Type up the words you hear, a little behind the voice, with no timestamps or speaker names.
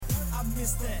I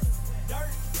miss that. Dirt.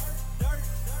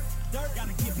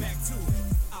 Gotta get back to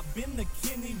it. I've been the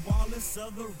Kenny Wallace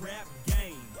of the rap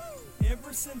game.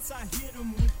 Ever since I hit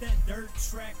him with that dirt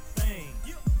track thing.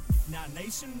 Now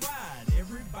nationwide,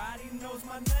 everybody knows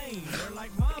my name. They're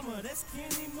like, mama, that's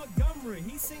Kenny Montgomery.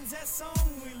 He sings that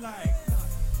song we like.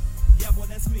 Yeah, boy,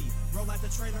 that's me. Roll out the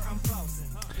trailer, I'm flossing.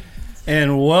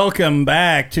 And welcome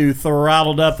back to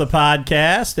Throttled Up the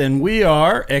podcast. And we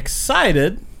are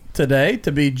excited today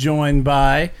to be joined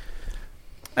by,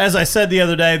 as I said the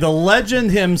other day, the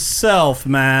legend himself,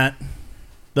 Matt,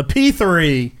 the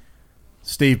P3,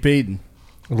 Steve Peden.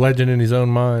 A legend in his own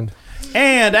mind.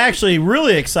 And actually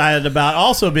really excited about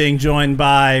also being joined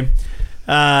by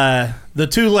the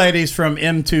two ladies from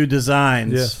M2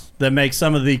 Designs that make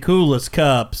some of the coolest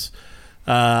cups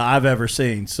I've ever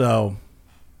seen. So,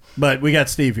 but we got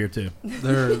Steve here too.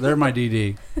 They're my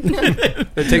DD.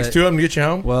 It takes two of them to get you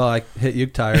home? Well, I hit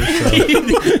Uke tires, so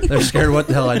they're scared what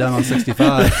the hell I done on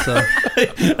 65. So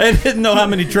I didn't know how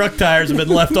many truck tires have been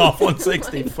left off on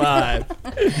 65.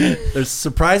 there's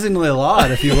surprisingly a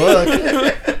lot if you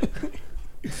look.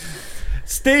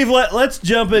 Steve, let's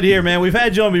jump in here, man. We've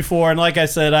had you on before, and like I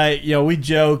said, we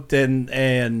joked and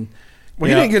well,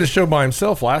 he didn't get a show by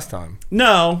himself last time.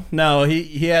 No,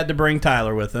 he had to bring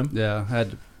Tyler with him. Yeah,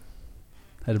 had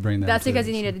to bring that. That's because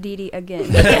he needed a DD again.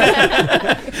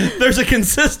 There's a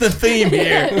consistent theme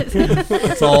here.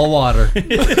 It's all water.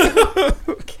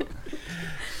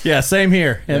 Yeah, same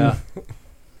here. And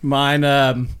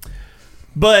mine.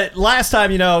 But last time,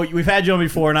 we've had you on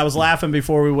before, and I was laughing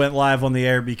before we went live on the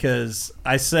air because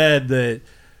I said that,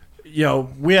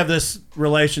 we have this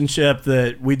relationship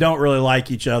that we don't really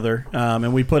like each other,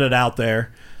 and we put it out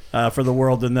there for the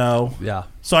world to know. Yeah.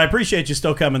 So I appreciate you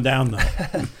still coming down,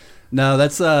 though. No,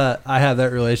 that's I have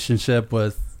that relationship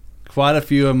with quite a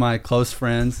few of my close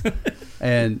friends,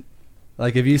 and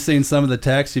like if you've seen some of the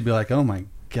texts, you'd be like, oh my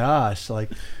gosh, like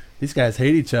these guys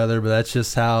hate each other, but that's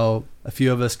just how a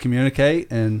few of us communicate,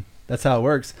 and that's how it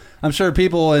works. I'm sure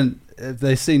people, and if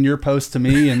they've seen your post to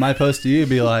me and my post to you,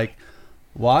 be like,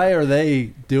 why are they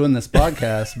doing this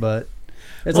podcast? But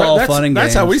it's all fun and games.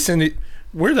 That's how we send it.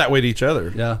 We're that way to each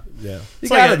other. Yeah. You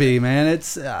gotta be, man.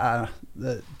 It's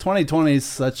 2020 is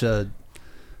such a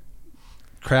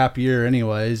crap year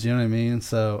anyways, you know what I mean?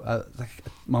 So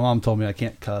my mom told me I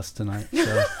can't cuss tonight,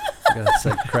 so I gotta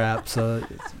say crap. So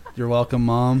you're welcome,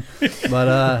 Mom.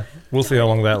 But we'll see how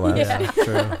long that lasts. Yeah,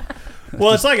 true.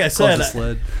 Well, it's like I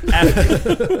said,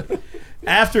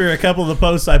 after a couple of the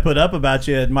posts I put up about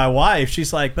you and my wife,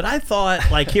 she's like, but I thought,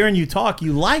 like, hearing you talk,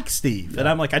 you like Steve. And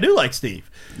I'm like, I do like Steve.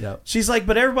 Yep. She's like,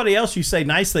 but everybody else, you say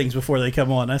nice things before they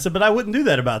come on. I said, but I wouldn't do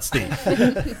that about Steve.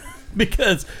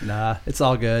 Because nah, it's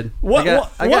all good. One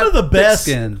of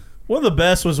the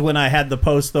best was when I had the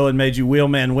post, though, and made you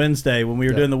Wheelman Wednesday when we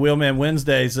were doing the Wheelman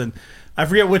Wednesdays. And I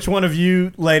forget which one of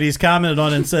you ladies commented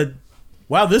on it and said,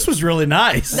 wow, this was really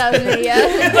nice. That was me,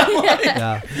 yeah.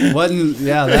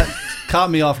 That caught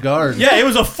me off guard. Yeah, it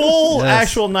was a full,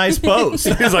 actual nice post.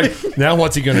 He's like, now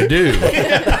what's he going to do?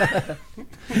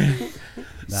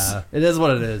 Nah, it is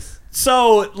what it is.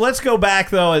 So let's go back,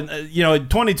 though. And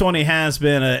 2020 has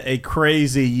been a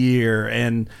crazy year.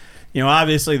 And,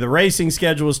 obviously the racing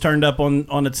schedule was turned up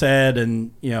on its head.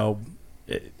 And,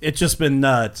 it's just been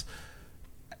nuts.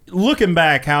 Looking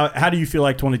back, how do you feel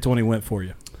like 2020 went for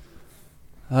you?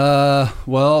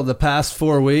 Well, the past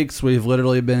 4 weeks, we've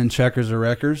literally been checkers or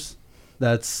wreckers.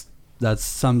 That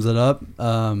sums it up.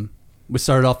 We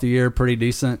started off the year pretty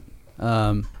decent.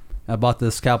 I bought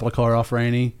this Capital car off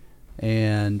Rainey,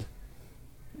 and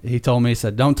he told me, he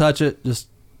said, don't touch it, just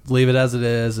leave it as it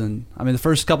is. And I mean, the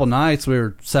first couple nights we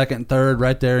were second and third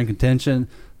right there in contention.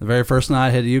 The very first night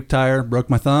I hit a Uke tire, broke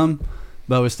my thumb,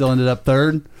 but we still ended up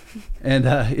third. And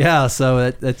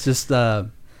so it's just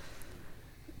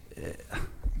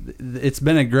it's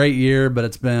been a great year, but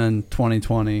it's been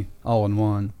 2020 all in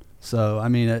one. So I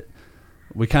mean,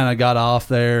 we kind of got off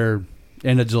there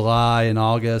end of July and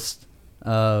August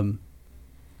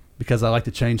because I like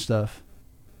to change stuff.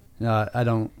 I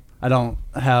don't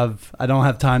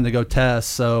have time to go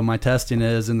test, so my testing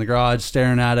is in the garage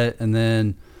staring at it, and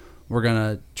then we're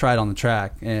gonna try it on the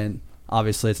track. And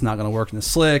obviously it's not gonna work in the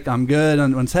slick. I'm good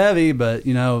when it's heavy, but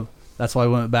that's why I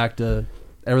went back to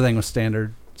everything was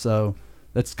standard. So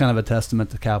that's kind of a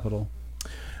testament to Capital.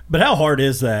 But how hard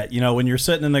is that? When you're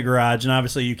sitting in the garage, and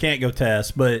obviously you can't go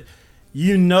test, but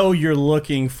you're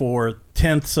looking for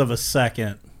tenths of a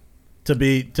second to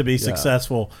be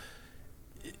successful.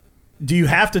 Do you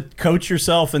have to coach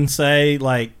yourself and say,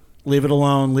 like, leave it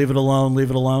alone, leave it alone, leave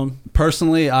it alone?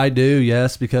 Personally, I do,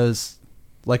 yes, because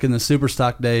like in the super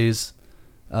stock days,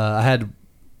 I had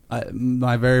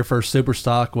my very first super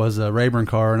stock was a Rayburn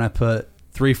car, and I put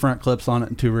 3 front clips on it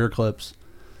and 2 rear clips.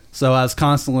 So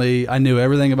I knew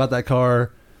everything about that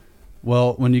car.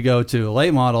 Well, when you go to a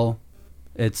late model,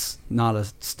 it's not a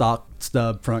stock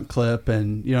stub front clip,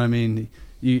 and you know what I mean.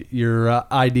 Your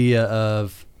idea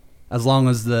of, as long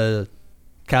as the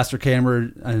caster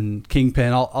camber and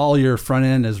kingpin, all your front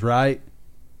end is right,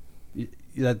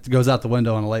 that goes out the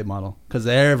window on a late model, because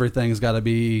everything's got to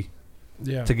be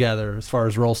together as far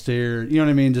as roll steer. You know what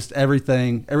I mean? Just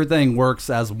everything works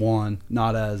as one,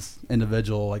 not as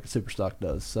individual like a super stock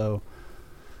does. So.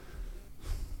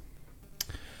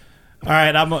 All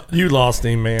right, you lost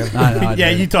him, man. I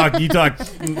yeah, did. you talk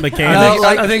mechanics.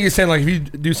 I think he's saying, like, if you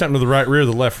do something to the right rear,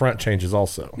 the left front changes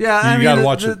also. Yeah, I you mean, got to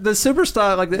watch it. The super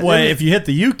stock, like, Well, if you hit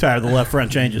the Uke tire, the left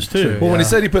front changes too. True. Well, when he Yeah.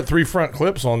 said he put 3 front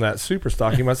clips on that super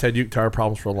stock, he must have had Uke tire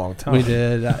problems for a long time. we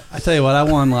did. I tell you what, I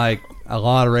won like a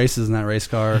lot of races in that race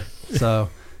car,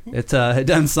 so it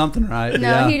done something right. No,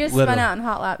 yeah, he just literally. spun out in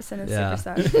hot laps in his Yeah.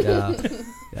 super stock.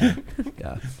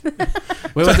 Yeah.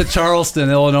 We went to Charleston,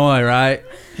 Illinois, right?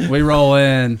 We roll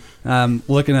in,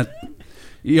 looking at.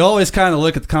 You always kind of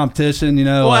look at the competition, you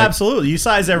know. Well, like, absolutely. You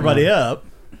size everybody up.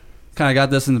 kind of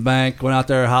got this in the bank, went out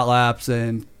there hot laps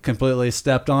and completely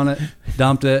stepped on it,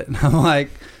 dumped it, and I'm like,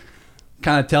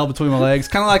 kind of tail between my legs,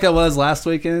 kind of like I was last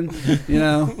weekend, you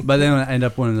know. But then I ended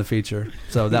up winning the feature,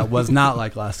 so that was not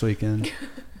like last weekend.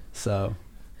 So.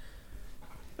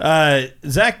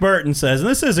 Zach Burton says, and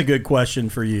this is a good question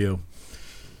for you: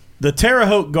 the Terre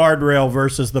Haute guardrail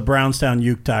versus the Brownstown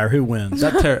Uke tire, who wins?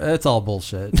 It's all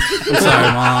bullshit. I'm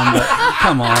sorry, Mom, but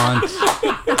come on.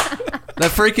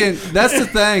 That's the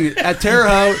thing. At Terre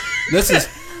Haute,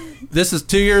 this is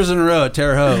 2 years in a row at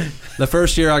Terre Haute. The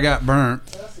first year I got burnt.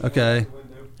 Okay.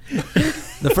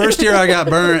 The first year I got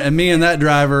burnt, and me and that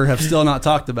driver have still not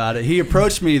talked about it. He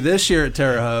approached me this year at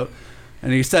Terre Haute,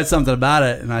 and he said something about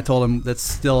it, and I told him that's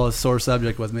still a sore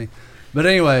subject with me. But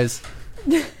anyways,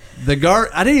 I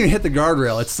didn't even hit the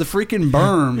guardrail. It's the freaking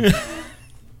berm.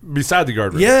 Beside the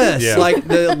guardrail. Yes, Yeah. like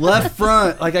the left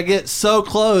front, like I get so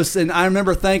close, and I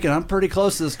remember thinking I'm pretty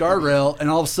close to this guardrail, and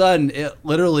all of a sudden, it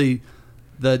literally,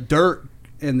 the dirt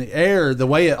in the air, the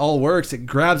way it all works, it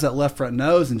grabs that left front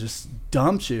nose and just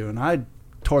dumps you, and I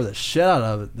tore the shit out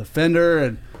of it, the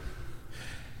fender,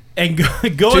 and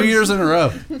going 2 years in a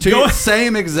row,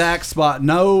 same exact spot.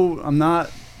 No, I'm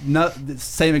not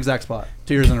same exact spot,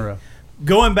 2 years in a row.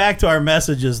 Going back to our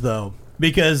messages, though,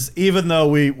 because even though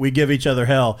we give each other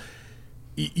hell,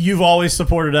 you've always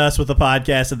supported us with the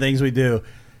podcast and things we do.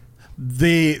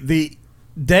 The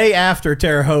day after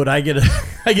Terre Haute, I get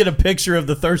a picture of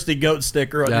the Thirsty Goat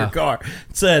sticker on your car.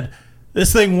 It said,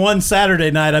 "This thing won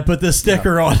Saturday night. I put this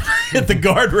sticker on at the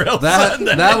guardrail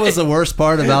Sunday." That was the worst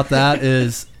part about that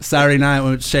is Saturday night we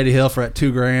went to Shady Hill for at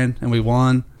 $2,000 and we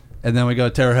won, and then we go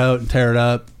to Terre Haute and tear it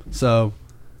up. So,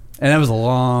 and it was a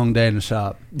long day in the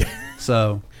shop.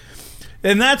 So,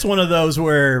 and that's one of those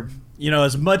where, you know,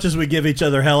 as much as we give each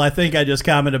other hell, I think I just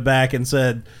commented back and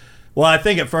said, well, I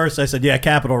think at first I said, yeah,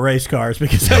 Capital race cars,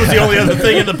 because that was the only other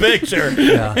thing in the picture.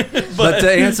 yeah. But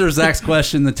to answer Zach's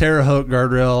question, the Terre Haute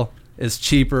guardrail is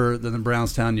cheaper than the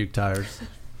Brownstown Uke tires.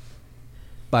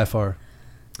 By far.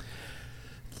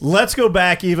 Let's go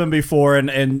back even before,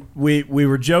 and we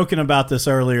were joking about this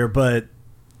earlier, but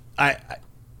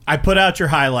I put out your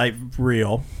highlight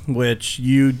reel, which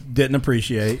you didn't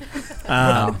appreciate.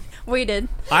 We did.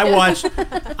 I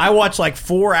watched like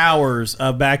 4 hours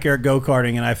of backyard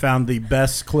go-karting, and I found the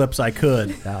best clips I could.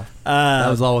 Yeah. That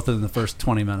was all within the first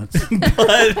 20 minutes.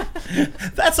 But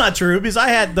that's not true, because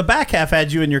the back half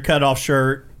had you in your cutoff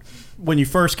shirt when you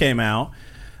first came out.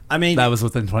 I mean, that was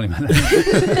within 20 minutes.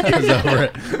 It was over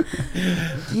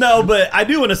it. No, but I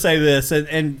do want to say this,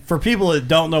 and for people that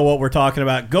don't know what we're talking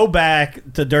about, go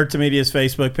back to Dirt to Media's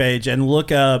Facebook page and look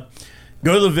up,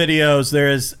 go to the videos. There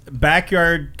is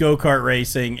backyard go-kart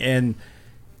racing, and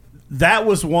that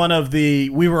was one of we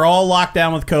were all locked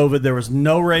down with COVID. There was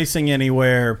no racing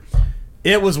anywhere.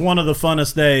 It was one of the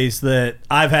funnest days that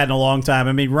I've had in a long time.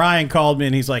 I mean, Ryan called me,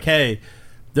 and he's like, hey,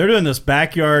 they're doing this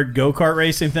backyard go-kart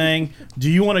racing thing. Do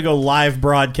you want to go live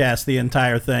broadcast the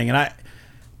entire thing? And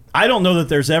I don't know that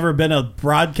there's ever been a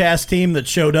broadcast team that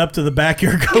showed up to the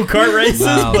backyard go-kart races,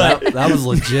 Wow, but that was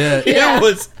legit.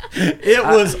 it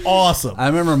was awesome. I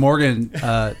remember Morgan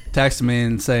texting me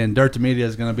and saying Dirt to Media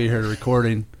is going to be here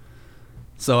recording.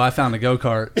 So I found a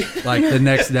go-kart like the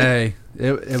next day.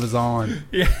 It was on.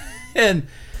 Yeah.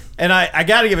 And I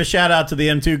got to give a shout out to the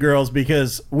M2 girls,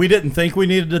 because we didn't think we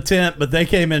needed a tent, but they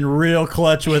came in real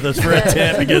clutch with us for a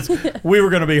tent, because we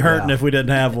were going to be hurting if we didn't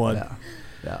have one.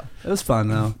 Yeah, it was fun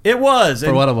though It was. for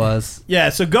And- what it was. yeah,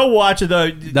 so go watch it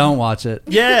though. Don't watch it.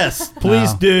 Yes,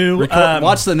 please No. do.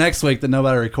 Watch the next week that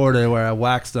nobody recorded where I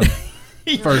waxed them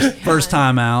first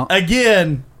time out.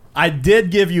 Again, I did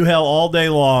give you hell all day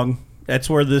long. That's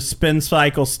where the spin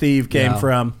cycle Steve came Yeah.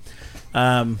 from.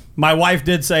 My wife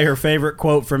did say her favorite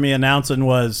quote for me announcing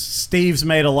was, "Steve's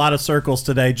made a lot of circles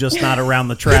today, just not around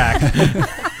the track."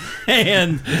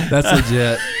 And That's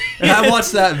legit. And I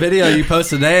watched that video you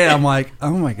posted today, and I'm like,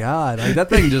 oh my god, like that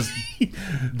thing just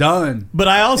done. but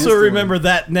I also Instantly. remember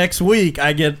that next week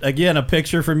I get again a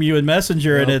picture from you in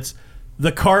Messenger, and Yep. it's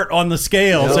the cart on the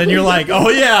scales, Yep. and you're like, "Oh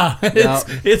yeah, Yep.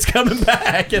 it's coming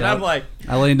back," and Yep. I'm like.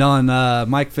 I leaned on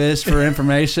Mike Fish for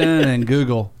information and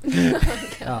Google.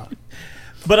 Yeah.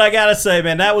 But I gotta say,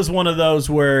 man, that was one of those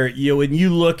where when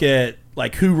you look at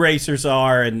like who racers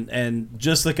are and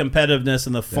just the competitiveness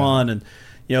and the fun, and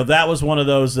that was one of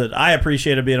those that I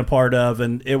appreciated being a part of,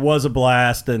 and it was a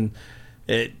blast, and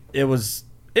it was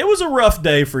a rough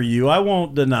day for you. I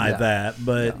won't deny Yeah. that,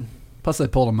 but Yeah. Plus, I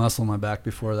pulled a muscle in my back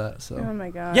before that. So Oh my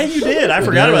god. yeah, you did. I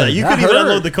forgot about that. You That couldn't even hurt.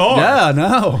 unload the car. Yeah,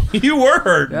 no. You were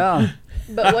hurt. Yeah.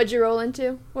 But what'd you roll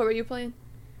into? What were you playing?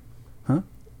 Huh?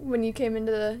 When you came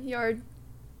into the yard,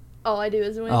 all I do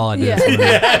is win. All I did Yeah. was win.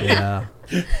 Yeah.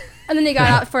 And then he got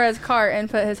out for his cart and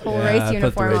put his whole Yeah, I race put the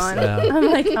uniform race- on. yeah.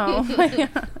 I'm like, oh my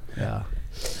god. Yeah.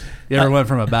 You ever went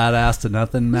from a badass to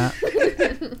nothing, Matt?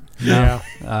 No?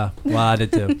 Yeah. Well, I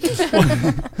did too.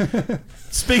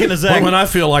 Speaking of Well, Zach, when I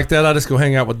feel like that, I just go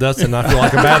hang out with Dustin and I feel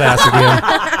like a badass again.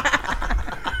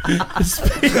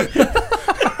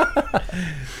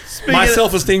 speaking My of-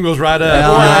 self-esteem goes right Yeah,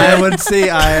 up. I would see.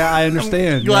 I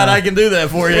understand. Glad yeah. I can do that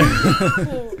for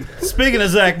you. Speaking of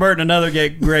Zach Burton, another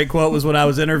great quote was when I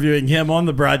was interviewing him on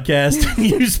the broadcast.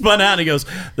 You spun out and he goes,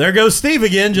 "There goes Steve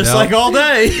again, just Yep. like all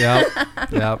day."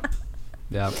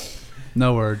 Yep.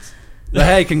 No words. But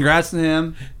hey, congrats to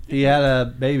him. He had a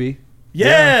baby.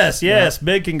 Yes,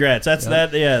 big congrats. That's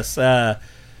Yep. that. Yes.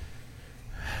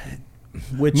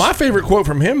 Which My favorite quote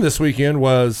from him this weekend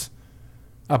was,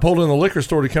 I pulled in the liquor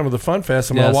store to come to the Fun Fest,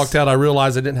 and when I Yes. walked out, I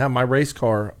realized I didn't have my race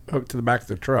car hooked to the back of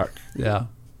the truck. Yeah.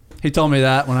 He told me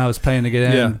that when I was paying to get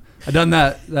in. Yeah. I done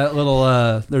that little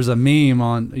there's a meme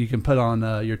on you can put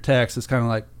on your text. It's kind of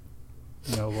like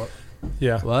what?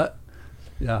 Yeah. What?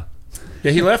 Yeah.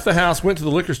 Yeah, he left the house, went to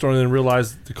the liquor store, and then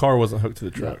realized the car wasn't hooked to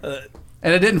the truck.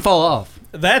 And it didn't fall off.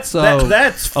 that's So-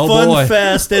 that's oh Fun boy.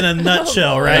 Fest in a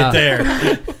nutshell, right Yeah.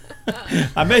 there.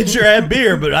 I made sure I had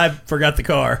beer, but I forgot the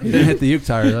car. He didn't hit the uke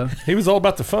tire though. He was all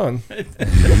about the fun.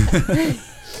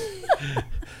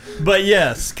 But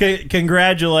yes,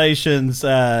 congratulations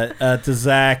to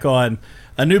Zach on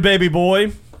a new baby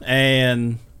boy,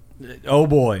 and oh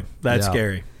boy, that's Yeah.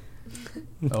 scary.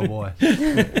 Oh boy.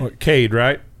 What, Cade,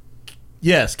 right?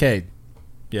 Yes, Cade.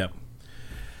 Yep.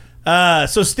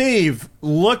 So Steve,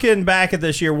 looking back at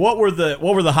this year, what were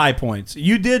the high points?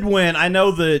 You did win. I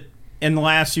know that in the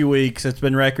last few weeks it's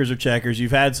been records or checkers.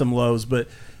 You've had some lows, but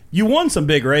you won some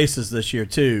big races this year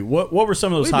too. What were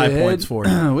some of those high points for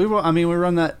you? we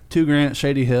run that 2 grand at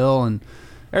Shady Hill, and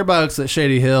everybody looks at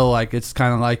Shady Hill like it's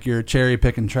kind of like your cherry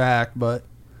picking track, but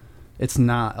it's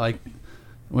not. Like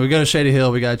when we go to Shady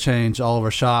Hill, we got to change all of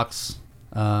our shocks,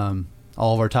 all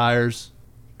of our tires,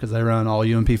 because they run all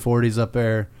UMP 40s up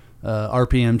there,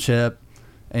 RPM chip,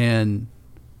 and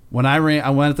when I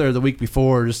went there the week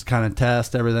before just to kind of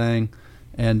test everything,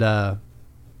 and I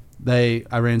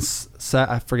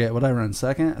forget what I ran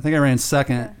second. I think I ran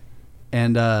second,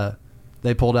 and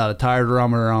they pulled out a tire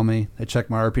barometer on me. They checked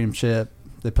my RPM chip.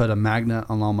 They put a magnet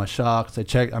on all my shocks.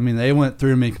 They went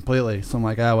through me completely. So I'm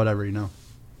like, whatever,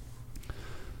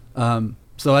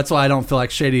 So that's why I don't feel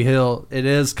like Shady Hill. It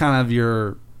is kind of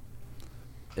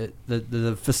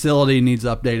the facility needs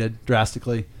updated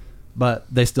drastically, but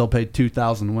they still paid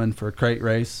 $2,000 to win for a crate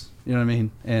race. You know what I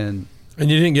mean? And And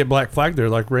you didn't get black flag there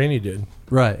like Rainey did.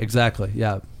 right, exactly.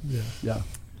 Yeah.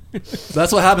 So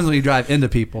that's what happens when you drive into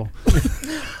people.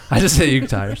 I just hit uke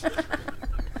tires.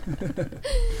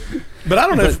 But I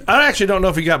don't know. I actually don't know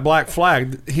if he got black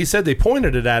flagged. He said they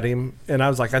pointed it at him, and I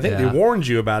was like, I think Yeah. they warned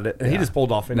you about it, and he Yeah. just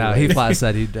pulled off anyway. No, he flat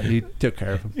said he took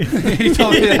care of him. He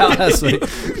told me that last week.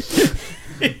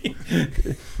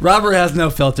 Robert has no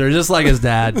filter, just like his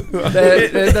dad.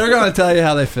 They're going to tell you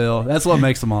how they feel. That's what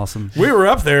makes them awesome. We were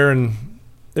up there, and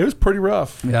it was pretty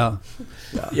rough. Yeah.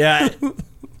 Yeah,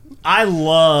 I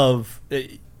love.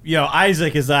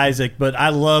 Isaac is Isaac, but I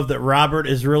love that Robert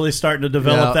is really starting to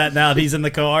develop Yep. that now that he's in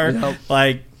the car. Yep.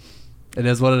 Like, It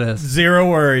is what it is. zero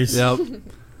worries. Yep.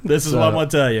 This is So- what I'm going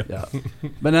to tell you. Yeah.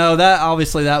 But no, that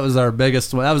was our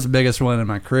biggest one. That was the biggest one in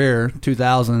my career,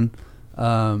 2000,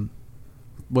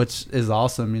 which is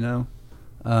awesome,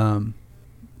 And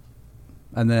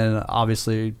then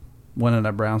obviously winning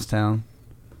at Brownstown.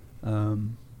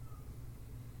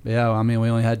 Yeah, I mean, we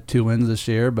only had 2 wins this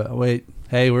year, but wait,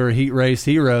 hey, we were heat race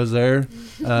heroes there.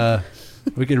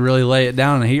 We could really lay it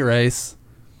down in a heat race.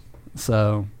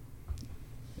 So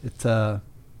it's I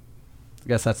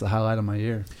guess that's the highlight of my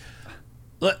year.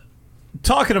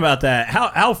 Talking about that,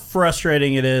 how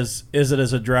frustrating is it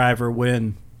as a driver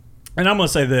when, and I'm going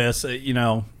to say this,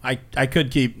 I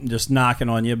could keep just knocking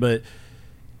on you, but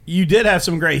you did have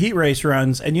some great heat race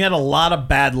runs, and you had a lot of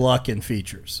bad luck in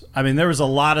features. I mean, there was a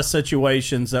lot of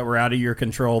situations that were out of your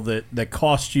control that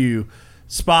cost you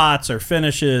spots or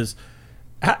finishes.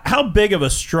 How big of a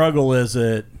struggle is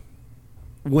it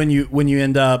when you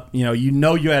end up,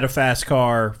 you had a fast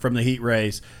car from the heat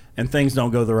race and things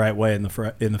don't go the right way in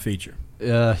the feature?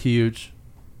 Huge.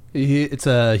 It's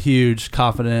a huge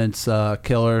confidence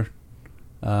killer.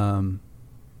 But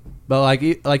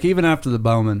like even after the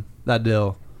Bowman, that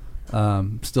deal,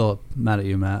 still mad at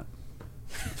you, Matt.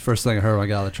 First thing I heard when I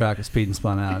got on the track was Peden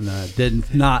spun out, and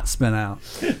did not spin out.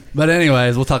 But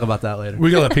anyways, we'll talk about that later.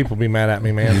 We gotta let people be mad at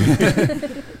me,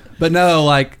 man. But no,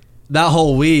 like that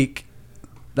whole week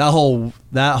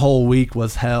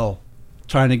was hell,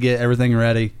 trying to get everything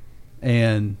ready,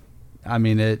 and I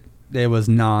mean it was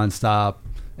nonstop.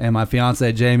 And my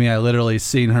fiance Jamie, I literally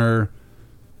seen her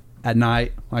at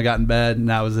night when I got in bed, and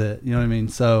that was it. You know what I mean?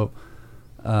 So,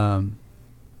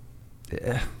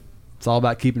 it's all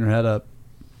about keeping your head up.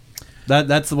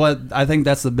 That's what I think.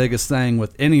 That's the biggest thing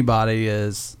with anybody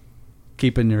is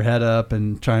keeping your head up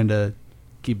and trying to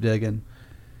keep digging.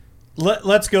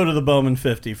 Let's go to the Bowman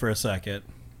 50 for a second.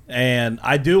 And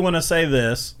I do want to say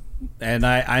this, and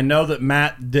I know that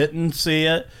Matt didn't see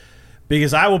it,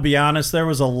 because I will be honest, there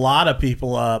was a lot of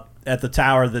people up at the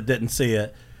tower that didn't see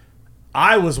it.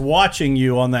 I was watching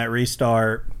you on that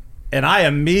restart, and I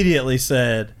immediately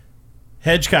said,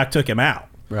 Hedgecock took him out.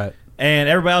 Right. And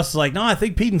everybody else is like, no, I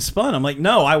think Peden spun. I'm like,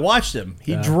 no, I watched him.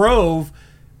 He drove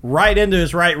right into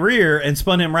his right rear and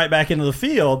spun him right back into the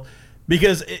field.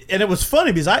 And it was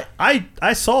funny because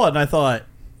I saw it and I thought,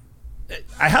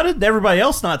 how did everybody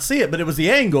else not see it? But it was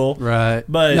the angle. Right.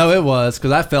 But no, it was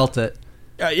because I felt it.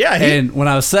 Yeah. And when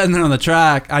I was sitting there on the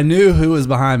track, I knew who was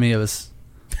behind me. It was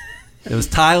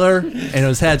Tyler and it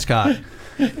was Hedgecock.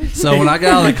 So when I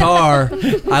got out of the car,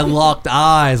 I locked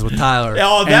eyes with Tyler.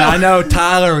 Oh, and I know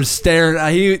Tyler was staring.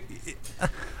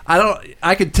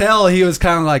 I could tell he was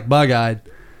kind of like bug-eyed.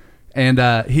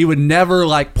 And he would never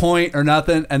like point or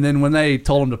nothing. And then when they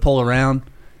told him to pull around,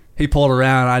 he pulled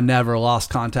around. I never lost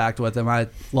contact with him. I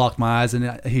locked my eyes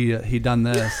and he done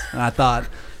this. And I thought,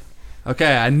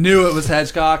 okay, I knew it was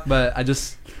Hedgecock, but I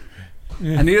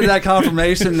needed that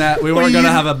confirmation that we weren't going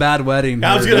to have a bad wedding.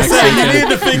 I was going to say, you needed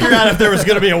to figure out if there was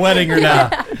going to be a wedding or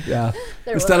not. Yeah.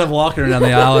 Instead of walking her down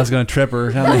the aisle, I was going to trip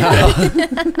her down the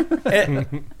aisle.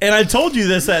 And I told you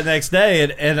this that next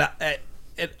day, and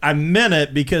I meant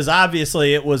it because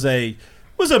obviously it was a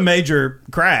major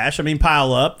crash. I mean,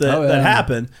 pile up that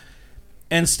happened.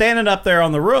 And standing up there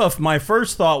on the roof, my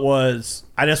first thought was,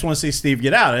 I just want to see Steve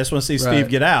get out. I just want to see Steve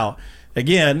get out.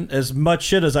 Again, as much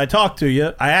shit as I talk to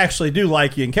you, I actually do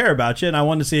like you and care about you, and I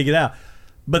wanted to see you get out.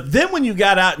 But then when you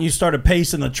got out and you started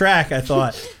pacing the track, I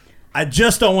thought, I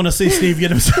just don't want to see Steve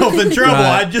get himself in trouble.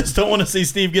 Right. I just don't want to see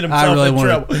Steve get himself in trouble.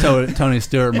 I really wanted Tony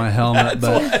Stewart my helmet,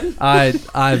 but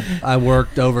I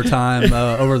worked overtime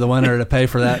over the winter to pay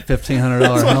for that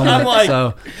 $1,500 helmet. Like,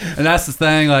 and that's the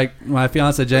thing. Like my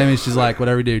fiance Jamie, she's like,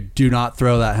 whatever you do not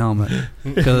throw that helmet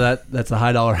because that's a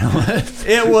 $high helmet.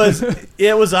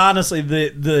 It was honestly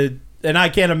the and I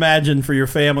can't imagine for your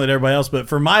family and everybody else, but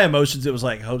for my emotions, it was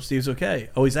like, hope Steve's okay.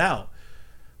 Oh, he's out.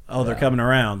 Oh, they're coming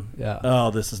around. Yeah.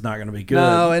 Oh, this is not going to be good.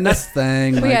 No, and that's the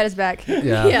thing. We had his back.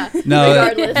 Yeah. Yeah. No,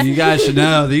 Regardless. you guys should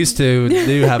know these two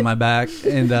do have my back,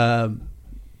 and that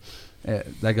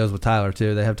goes with Tyler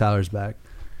too. They have Tyler's back,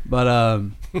 but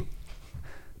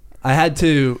I had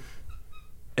to.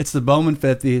 It's the Bowman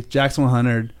 50, Jackson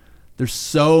 100. There's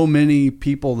so many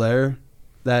people there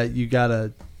that you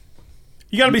gotta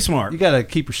be smart. You gotta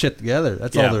keep your shit together.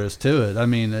 That's all there is to it. I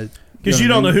mean. Because you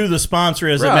don't know who the sponsor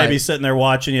is that may be sitting there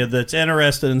watching you that's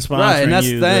interested in sponsoring you. Right, and that's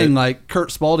the thing. Like Kurt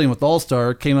Spalding with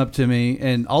All-Star came up to me,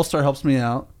 and All-Star helps me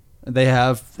out. They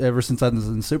have ever since I was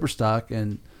in Superstock,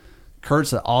 and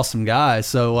Kurt's an awesome guy.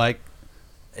 So, like,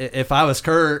 if I was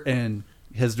Kurt and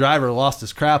his driver lost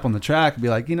his crap on the track, I'd be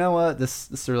like, you know what, this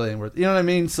really ain't worth it. You know what I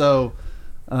mean? So,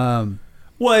 well,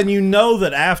 and you know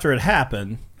that after it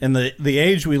happened, in the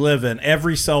age we live in,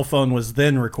 every cell phone was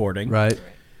then recording. Right.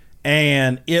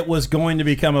 And it was going to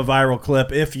become a viral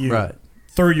clip if you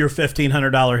threw your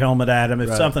 $1,500 helmet at him,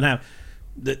 if something happened.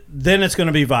 then it's going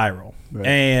to be viral, Right.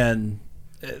 and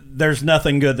there's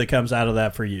nothing good that comes out of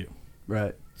that for you.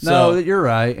 Right. So- No, you're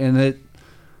right. And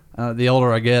the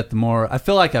older I get, the more I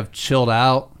feel like I've chilled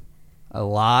out a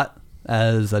lot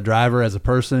as a driver, as a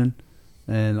person.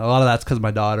 And a lot of that's because of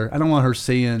my daughter. I don't want her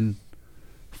seeing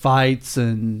fights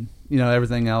and,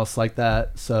 everything else like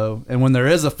that. So, and when there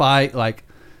is a fight, like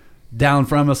down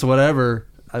from us or whatever,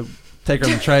 I take her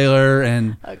in the trailer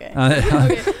and Okay.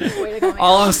 Okay. Way to go, man.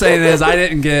 all I'm saying is I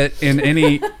didn't get in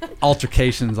any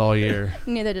altercations all year.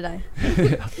 Neither did I.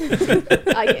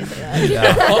 I can't say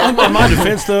that. On my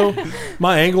defense, though,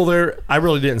 my angle there, I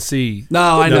really didn't see.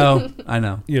 No, I know.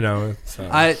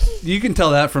 So. You can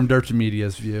tell that from Dirt to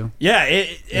Media's view. Yeah,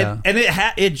 Yeah. and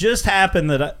it just happened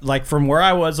that like from where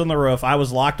I was on the roof, I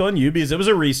was locked on you because it was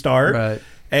a restart, Right.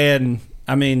 And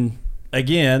I mean,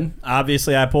 again,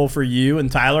 obviously, I pull for you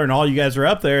and Tyler, and all you guys are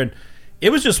up there, and it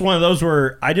was just one of those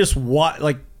where I just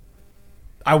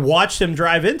I watched him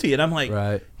drive into you, and I'm like,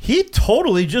 Right. he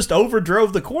totally just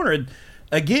overdrove the corner. And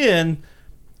again,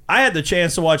 I had the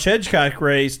chance to watch Hedgecock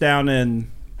race down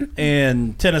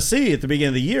in Tennessee at the beginning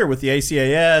of the year with the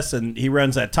ACAS, and he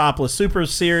runs that Topless Super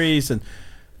Series, and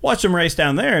watched him race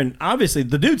down there. And obviously,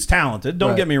 the dude's talented. Don't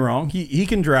Right. get me wrong; he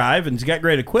can drive, and he's got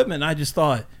great equipment. And I just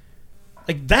thought,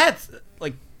 like that's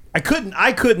like I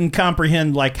couldn't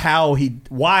comprehend like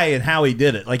why and how he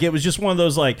did it. Like it was just one of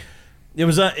those like. It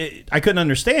was I couldn't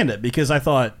understand it because I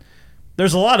thought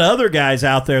there's a lot of other guys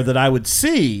out there that I would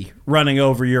see running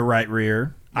over your right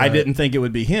rear. I Right. didn't think it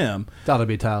would be him. Thought it'd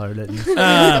be Tyler, didn't you?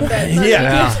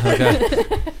 Yeah.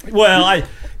 Okay. Well,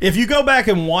 if you go back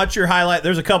and watch your highlight,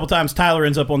 there's a couple times Tyler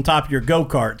ends up on top of your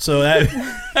go-kart. So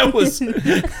that was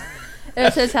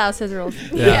It's his house, his rules.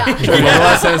 Yeah.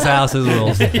 Unless his house is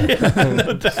rules.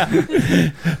 no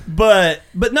doubt.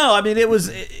 But no, I mean it was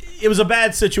a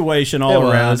bad situation all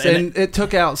around. And it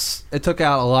took out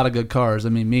a lot of good cars. I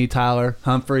mean, me, Tyler,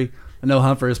 Humphrey. I know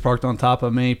Humphrey is parked on top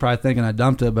of me, probably thinking I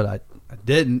dumped it, but I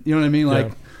didn't. You know what I mean?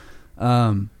 Like,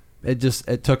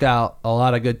 it took out a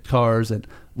lot of good cars. And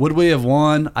would we have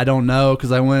won? I don't know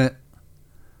because I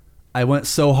went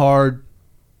so hard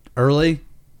early,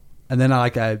 and then I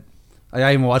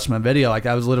even watched my video. Like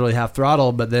I was literally half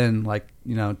throttle, but then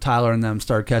Tyler and them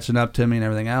started catching up to me and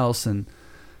everything else, and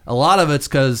a lot of it's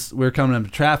because we were coming into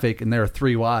traffic and they were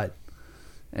 3 wide.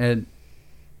 And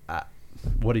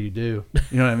what do? You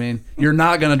know what I mean? You're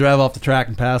not going to drive off the track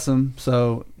and pass them.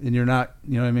 So, and you're not,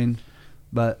 you know what I mean?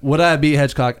 But would I beat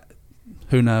Hedgecock?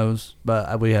 Who knows?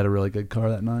 But we had a really good car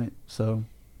that night. So,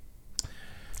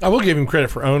 I will give him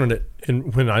credit for owning it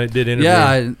when I did interview.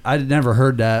 yeah, I'd never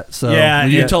heard that. So, Yeah,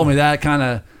 when you yeah. told me that, kind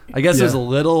of, I guess it was Yeah. a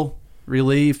little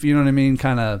relief. You know what I mean?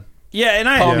 Kind of. yeah, and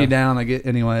Calm me Yeah. down, I get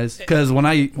anyways. Because when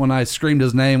I screamed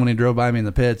his name when he drove by me in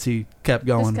the pits, he kept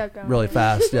going, kept going. really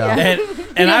fast. Yeah. Yeah.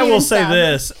 and I will Canadian say style.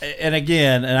 this, and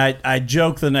again, and I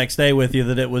joked the next day with you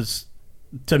that it was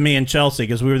to me and Chelsea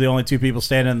because we were the only two people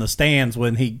standing in the stands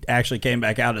when he actually came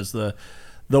back out as the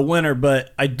winner.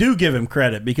 But I do give him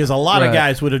credit because a lot of Right.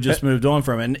 guys would have just moved on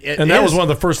from it. And that was one of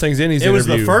the first things in his It was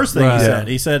the interview. first thing Right. he said.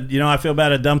 He said, I feel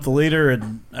bad I dumped the leader,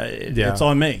 and Yeah. it's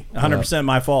on me. 100%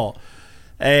 my fault.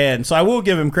 And so I will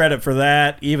give him credit for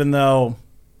that, even though,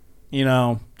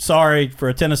 sorry, for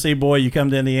a Tennessee boy, you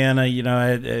come to Indiana,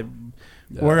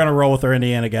 we're going to roll with our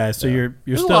Indiana guys. So you're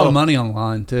There's still a lot of money on the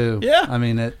line too. Yeah. I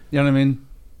mean it. You know what I mean?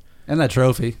 And that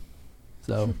trophy.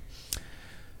 So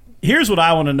Here's what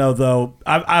I want to know, though.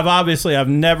 I've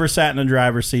never sat in a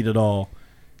driver's seat at all.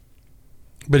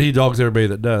 But he dogs everybody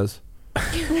that does.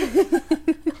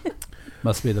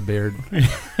 must be the beard.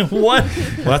 What?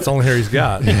 Well, that's the only hair he's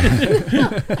got.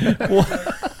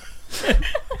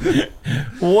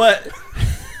 What?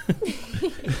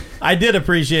 I did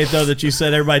appreciate, though, that you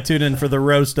said everybody tune in for the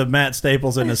roast of Matt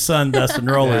Staples and his son, Dustin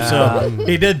Roller. So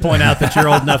he did point out that you're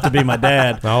old enough to be my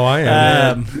dad. Oh, I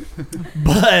am.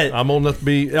 But I'm old enough to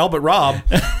be Albert Rob.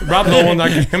 Rob's the one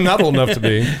I'm not old enough to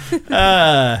be.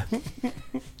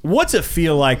 what's it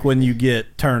feel like when you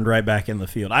get turned right back in the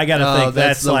field? I got to think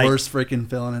that's the like worst freaking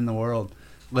feeling in the world.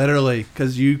 Literally,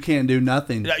 because you can't do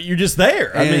nothing. you're just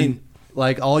there. I And, mean,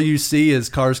 like all you see is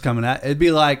cars coming at. It'd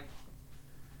be like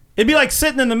it'd be like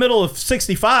sitting in the middle of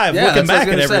 65 looking that's what I back was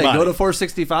at gonna say. everybody. Go to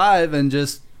 465 and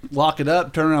just lock it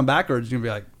up, turn around backwards. You're gonna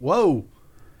be like, whoa.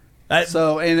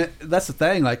 So, and that's the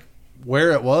thing. Like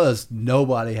where it was,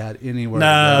 nobody had anywhere.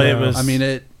 No, to go. it was- I mean,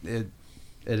 it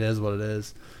is what it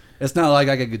is. It's not like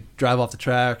I could drive off the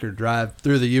track or drive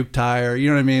through the Uke tire. You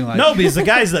know what I mean? Like no, because the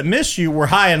guys that missed you were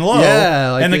high and low.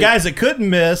 Yeah, like and the it- guys that couldn't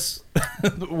miss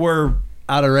were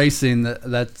out of racing,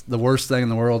 that's the worst thing in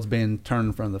the world is being turned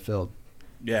in front of the field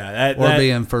yeah, or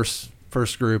being first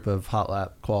first group of hot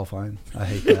lap qualifying. I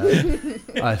hate that.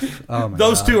 Oh my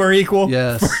Those God. two are equal.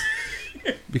 Yes.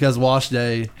 Because wash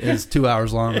day is 2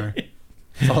 hours longer.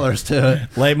 That's all there is to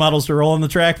it. Late models to roll on the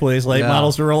track, please. Late Yeah.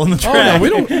 models to roll on the Oh track. no, we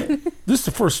don't. This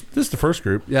is the first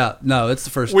group. Yeah, no, it's the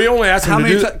first. We only ask How him to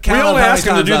many do. ti- We count only how ask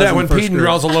him many to do times I that was when in the first Peden group.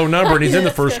 draws a low number and he's in the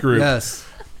first group. Yes.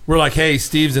 We're like, hey,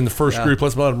 Steve's in the first Yeah. group.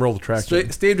 Let's let him roll the track.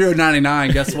 Steve drew a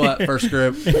 99. Guess what? First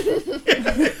group.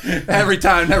 Every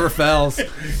time, never fails.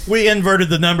 We inverted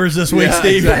the numbers this week, Yeah,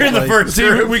 Steve. You're in the exactly. first See,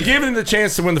 group. we gave him the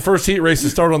chance to win the first heat race to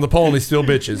start on the pole, and he still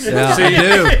bitches. Yeah, See, I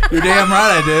do. You're damn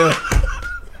right, I do.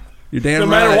 You're damn no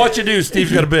right. matter what you do,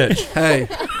 Steve's got a bitch. Hey,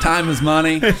 time is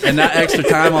money, and that extra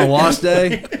time on wash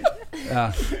day.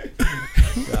 Yeah.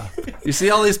 You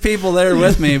see all these people there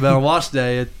with me, but on wash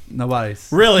day, nobody's.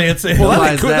 Really, it's Well, Why that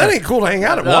ain't is cool. that? That ain't cool to hang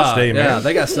out at wash day, man. Yeah,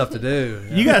 they got stuff to do.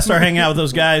 you got to start hanging out with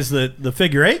those guys, the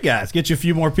figure eight guys. Get you a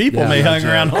few more people Yeah, may no hang joke.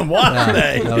 around on watch Yeah,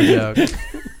 day. no joke.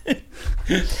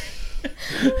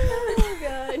 Oh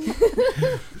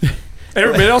god.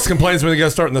 Everybody else complains when they got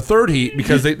to start in the third heat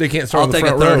because they can't start I'll on the take a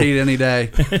front third row. heat any day.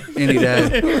 Any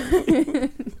day.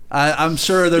 I'm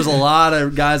sure there's a lot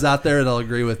of guys out there that'll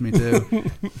agree with me too.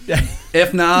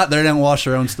 If not, they didn't wash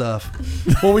their own stuff.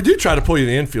 Well, we do try to pull you in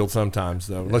the infield sometimes,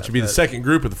 though. Let you be the second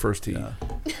group of the first heat.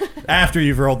 After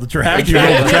you've rolled the track. After you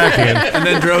roll the track in. And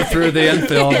then drove through the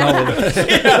infield. And all of it.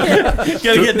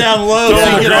 Got to get down low Throw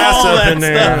to the get grass all up that in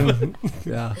there. stuff. and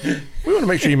Yeah. we want to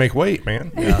make sure you make weight,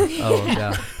 man. Yeah. Oh,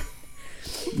 yeah.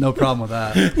 No problem with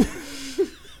that.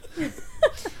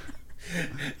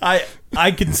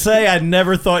 I can say I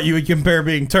never thought you would compare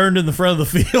being turned in the front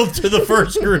of the field to the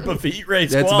first group of heat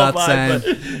race It's about the qualified.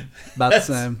 same. About the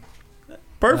same.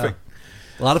 Perfect.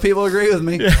 A lot of people agree with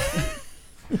me.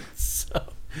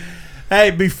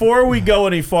 Hey, before we go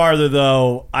any farther,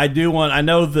 though, I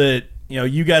know that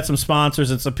you got some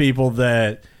sponsors and some people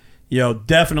that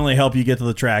definitely help you get to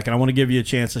the track, and I want to give you a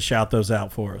chance to shout those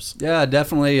out for us. Yeah,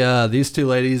 definitely. These two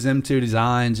ladies, M2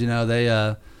 Designs,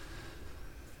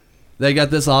 they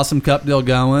got this awesome cup deal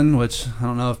going, which I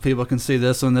don't know if people can see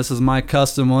this one. This is my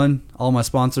custom one. All my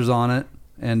sponsors on it.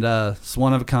 And it's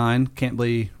one of a kind. Can't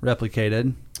be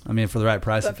replicated. I mean, for the right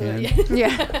price, it can.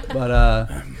 Yeah. But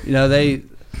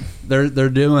they're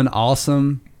doing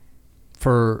awesome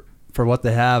for what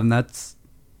they have, and that's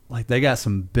like they got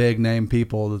some big name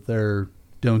people that they're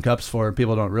doing cups for, and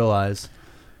people don't realize.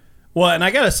 Well, and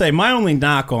I got to say, my only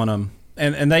knock on them,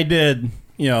 and they did,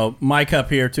 my cup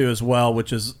here too as well,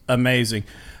 which is amazing.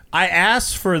 I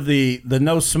asked for the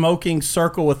no smoking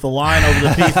circle with the line over the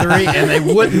P3, and they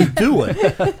wouldn't do it.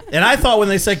 And I thought when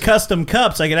they said custom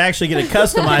cups, I could actually get it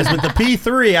customized. With the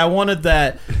P3, I wanted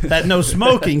that no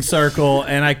smoking circle,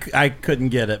 and I couldn't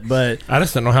get it. But I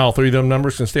just don't know how all three of them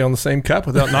numbers can stay on the same cup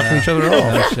without knocking each other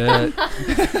off. Oh, shit.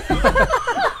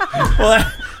 well,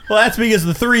 that's because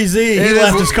the 3Z, he It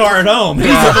left is- his car at home. He's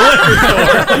at the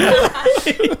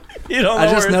liquor store. You don't know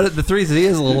I just where- noted the 3Z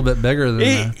is a little bit bigger than the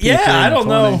P3 Yeah, I and don't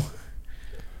 20. know.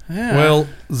 Yeah. Well,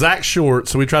 Zach's short,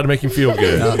 so we tried to make him feel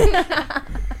good.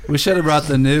 We should have brought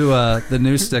the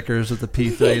new stickers with the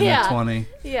P3 and Yeah. the 20.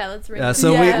 Yeah, let's ring Yeah, it.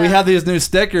 so Yeah. we have these new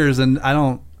stickers, and I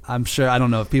don't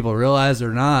know if people realize it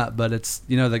or not, but it's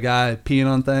the guy peeing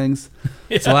on things.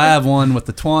 So I have one with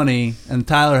the 20, and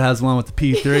Tyler has one with the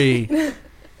P3.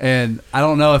 And I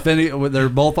don't know if they're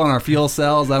both on our fuel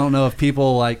cells. I don't know if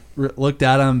people looked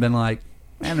at them and been like,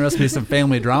 man, there must be some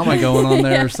family drama going on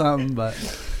there or something. But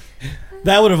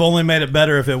That would have only made it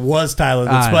better if it was Tyler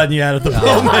that I- spun you out at the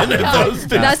moment. If those two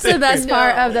That's the best No.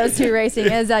 part of those two racing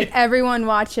is everyone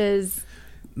watches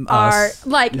our us,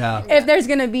 if there's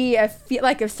gonna be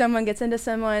if someone gets into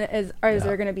someone is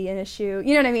there gonna be an issue?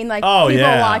 You know what I mean? Oh, people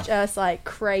yeah. watch us like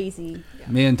crazy.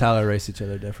 me and Tyler race each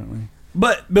other differently.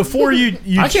 But before you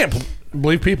I can't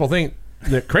believe people think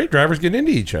that crate drivers get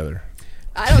into each other.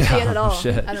 I don't see it at all.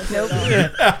 shit. I don't see it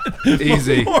at all.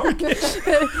 Easy.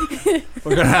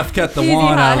 We're gonna have to cut the Easy,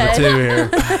 one out of the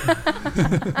hothead.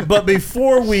 two here. But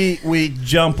before we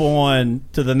jump on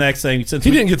to the next thing, since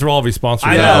He didn't get through all of his sponsors.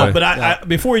 I by the know, way. but I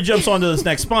before he jumps on to this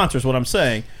next sponsor, is what I'm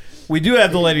saying. We do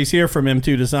have the ladies here from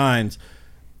M2 Designs.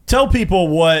 Tell people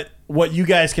what you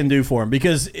guys can do for them,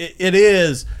 because it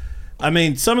is. I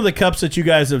mean, some of the cups that you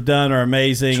guys have done are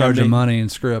amazing. Charge them money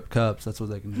and screw up cups. That's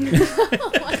what they can do.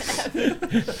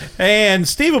 And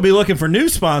Steve will be looking for new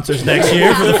sponsors next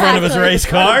year for the front of his race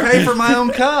car. Pay for my own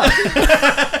cup.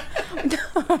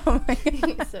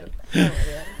 So,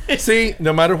 See,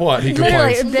 no matter what, he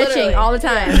Literally complains. bitching Literally. all the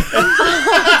time.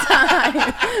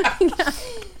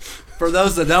 For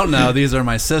those that don't know, these are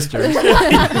my sisters.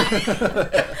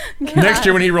 Next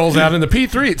year when he rolls out in the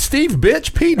P3, it's Steve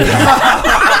Bitch P.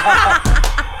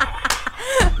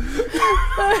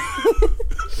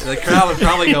 The crowd would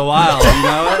probably go wild, you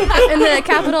know it? And the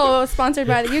Capitol was sponsored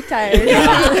by the Uke tires.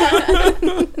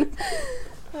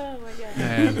 Oh my god.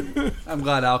 Man, I'm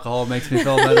glad alcohol makes me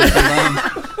feel better sometimes.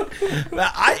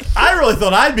 I really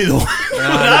thought I'd be the one. But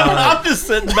I'm just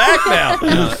sitting back now.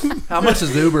 How much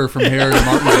is Uber from here to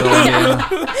Martinsville, Indiana?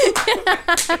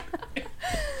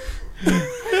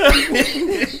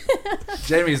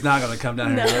 Jamie's not going to come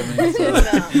down here with me.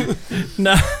 So.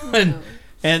 No,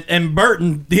 and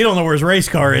Burton, he don't know where his race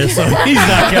car is, so he's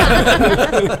not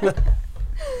coming.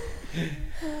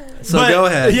 So go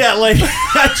ahead. Yeah, like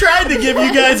I tried to give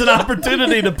you guys an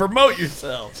opportunity to promote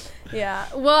yourselves. Yeah.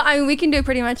 Well, I mean, we can do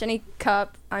pretty much any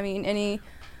cup. I mean,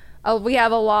 we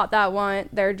have a lot that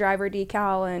want their driver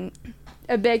decal, and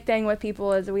a big thing with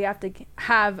people is we have to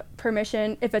have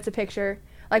permission if it's a picture.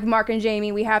 Like Mark and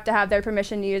Jamie, we have to have their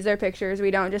permission to use their pictures.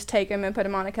 We don't just take them and put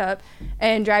them on a cup.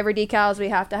 And driver decals, we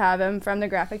have to have them from the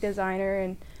graphic designer.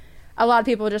 And a lot of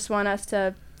people just want us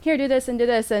to, here, do this and do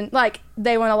this. And, like,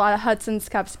 they want a lot of Hudson's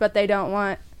cups, but they don't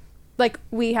want, like,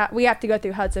 we have to go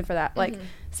through Hudson for that. Like,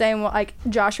 same, like,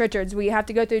 Josh Richards. We have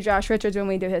to go through Josh Richards when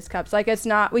we do his cups. Like, it's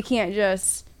not, we can't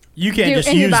just. You can't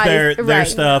just use their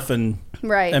stuff and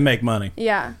make money.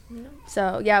 Yeah.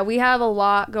 So, yeah, we have a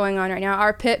lot going on right now.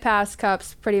 Our Pit Pass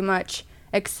cups pretty much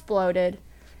exploded.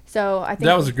 So, I think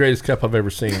that was the greatest cup I've ever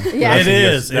seen. Yeah. It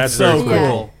is. It's so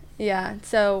cool. Yeah.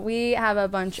 So, we have a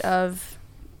bunch of,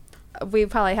 we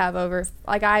probably have over,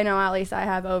 like, I know at least I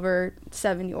have over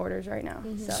 70 orders right now.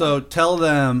 So tell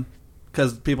them,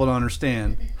 because people don't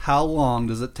understand, how long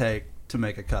does it take to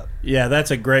make a cup? Yeah,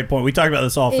 that's a great point. We talked about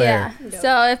this off air. Yeah.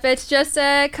 So if it's just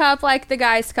a cup like the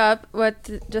guy's cup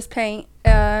with just paint,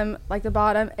 like the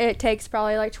bottom, it takes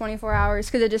probably like 24 hours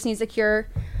because it just needs to cure.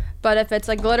 But if it's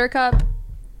a glitter cup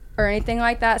or anything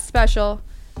like that special,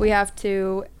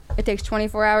 it takes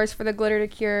 24 hours for the glitter to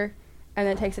cure, and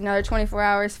then it takes another 24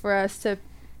 hours for us to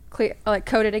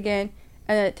coat it again,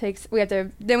 and then we have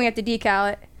to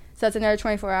decal it. So that's another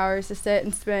 24 hours to sit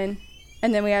and spin,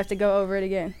 and then we have to go over it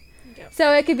again. Yep.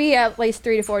 So it could be at least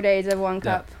 3 to 4 days of one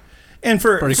cup. And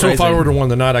so if I order one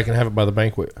tonight, I can have it by the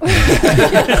banquet.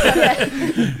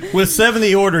 With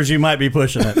 70 orders, you might be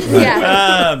pushing it. Right?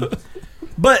 Yeah.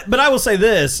 But I will say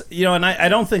this, and I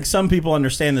don't think some people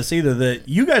understand this either, that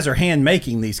you guys are hand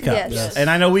making these cups. Yes. And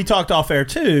I know we talked off air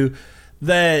too,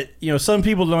 that some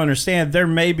people don't understand there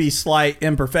may be slight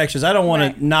imperfections. I don't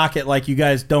want to knock it like you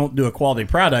guys don't do a quality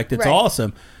product. It's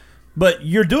awesome. But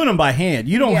you're doing them by hand.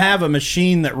 You don't have a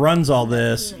machine that runs all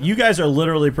this. You guys are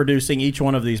literally producing each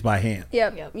one of these by hand.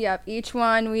 Yep. Each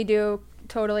one we do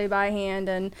totally by hand.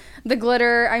 And the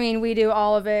glitter, I mean, we do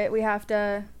all of it. We have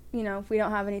to, we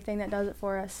don't have anything that does it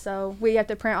for us. So we have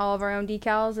to print all of our own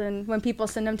decals. And when people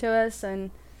send them to us,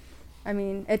 and I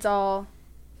mean, it's all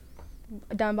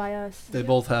done by us. They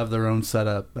both have their own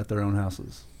setup at their own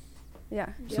houses.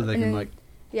 Yeah. So they can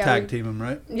tag team them,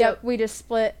 right? Yep. We just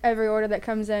split every order that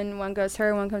comes in. One goes to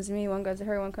her, one comes to me, one goes to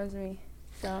her, one comes to me.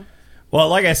 So. Well,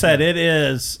 like I said, it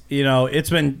is, it's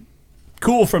been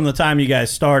cool from the time you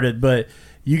guys started, but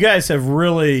you guys have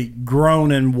really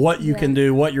grown in what you can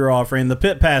do, what you're offering. The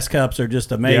Pit Pass cups are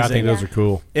just amazing. Yeah, I think those are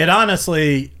cool. It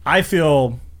honestly, I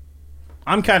feel,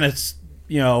 I'm kind of,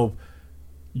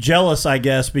 jealous, I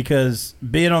guess, because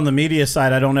being on the media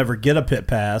side, I don't ever get a Pit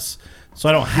Pass. So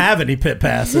I don't have any Pit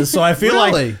Passes. So I feel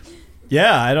like,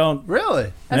 yeah, I don't.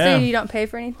 Really? So you don't pay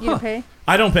for anything? You don't pay?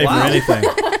 I don't pay for anything.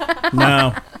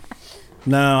 No.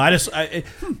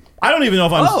 I don't even know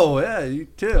if I'm. Oh, yeah, you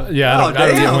too. Yeah, I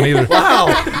don't get one either. Wow.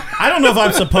 I don't know if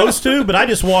I'm supposed to, but I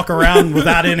just walk around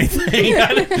without anything.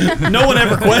 No one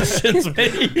ever questions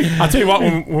me. I'll tell you what,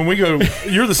 when we go,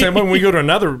 you're the same way. When we go to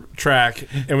another track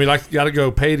and we got to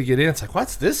go pay to get in, it's like,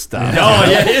 what's this stuff?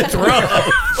 Oh, yeah, it's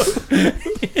rough.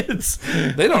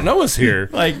 They don't know us here.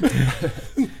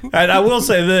 And I will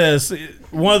say this,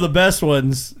 one of the best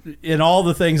ones in all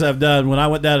the things I've done, when I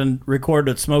went down and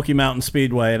recorded at Smoky Mountain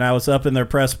Speedway, and I was up in their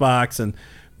press box, and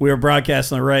we were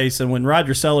broadcasting the race, and when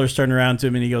Roger Sellers turned around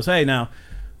to me and he goes, hey, now,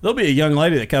 there'll be a young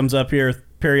lady that comes up here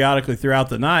periodically throughout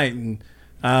the night,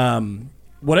 and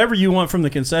whatever you want from the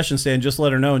concession stand, just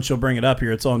let her know, and she'll bring it up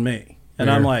here. It's on me. And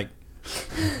I'm like,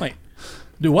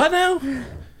 do what now?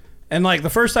 And the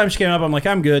first time she came up, I'm like,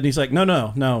 I'm good. And he's like,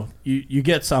 no, you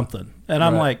get something. And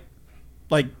I'm like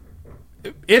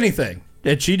anything.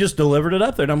 And she just delivered it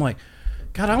up there. And I'm like,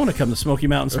 God, I want to come to Smoky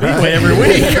Mountain Speedway every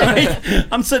week. Right?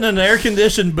 I'm sitting in an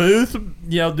air-conditioned booth,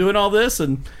 doing all this.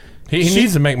 And he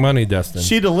needs to make money, Dustin.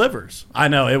 She delivers. I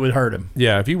know, it would hurt him.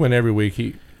 Yeah, if you went every week,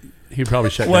 he'd probably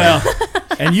shut down. Well,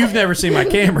 and you've never seen my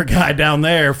camera guy down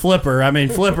there, Flipper. I mean,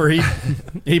 Flipper,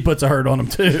 he puts a hurt on him,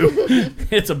 too.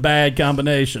 It's a bad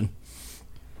combination.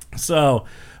 So,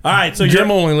 all right. So Jim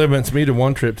you're, only limits me to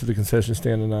one trip to the concession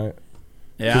stand tonight.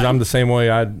 Because yeah, I'm the same way.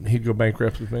 He'd go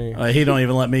bankrupt with me. he don't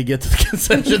even let me get to the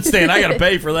concession stand. I got to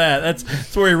pay for that.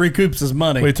 That's where he recoups his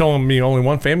money. We told him me only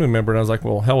one family member, and I was like,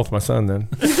 well, hell with my son then.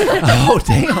 Oh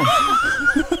damn!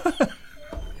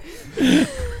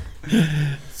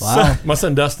 Wow. My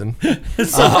son Dustin.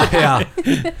 Oh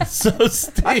yeah. So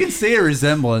Steve, I can see a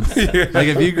resemblance. Like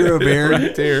if you grew a beard,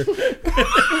 Right there.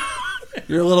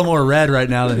 you're a little more red right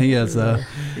now than he is, though.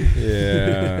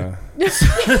 Yeah.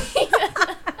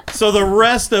 so the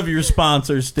rest of your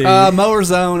sponsors, Steve. Mower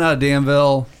Zone out of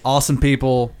Danville. Awesome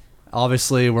people.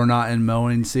 Obviously, we're not in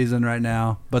mowing season right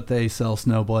now, but they sell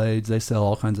snow blades. They sell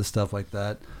all kinds of stuff like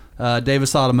that.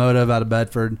 Davis Automotive out of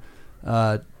Bedford.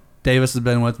 Davis has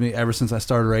been with me ever since I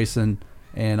started racing,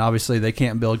 and obviously they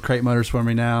can't build crate motors for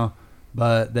me now,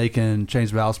 but they can change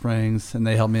valve springs, and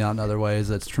they help me out in other ways.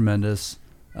 That's tremendous.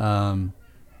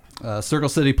 Circle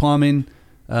City Plumbing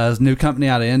is a new company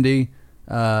out of Indy.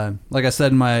 Like I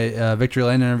said in my Victory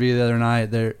Lane interview the other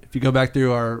night, if you go back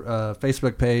through our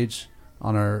Facebook page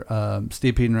on our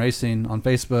Steve Peden Racing on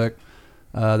Facebook,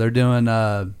 they're doing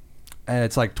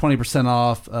it's like 20%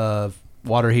 off of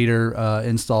water heater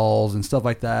installs and stuff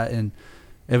like that. And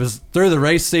it was through the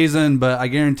race season, but I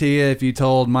guarantee you, if you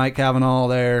told Mike Cavanaugh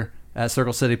there at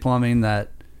Circle City Plumbing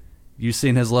that you've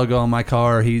seen his logo on my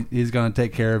car, he's going to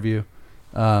take care of you.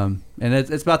 And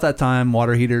it's about that time.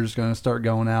 Water heater's going to start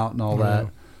going out and all that.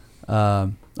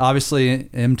 Obviously,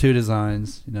 M2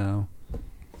 Designs,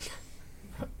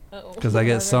 because I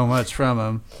get so much from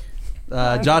him.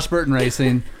 Josh Burton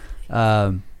Racing.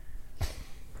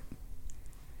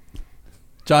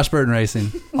 Josh Burton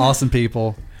Racing. Awesome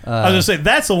people. I was going to say,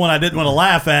 that's the one I didn't want to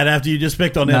laugh at after you just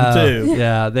picked on him, too.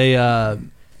 Yeah, they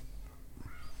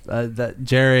that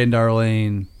Jerry and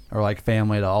Darlene are like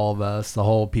family to all of us, the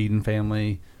whole Peden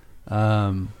family.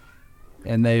 And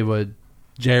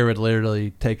Jerry would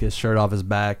literally take his shirt off his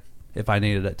back if I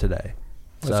needed it today.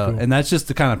 That's cool. And that's just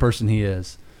the kind of person he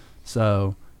is.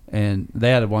 So, and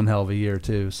they had one hell of a year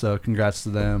too. So congrats to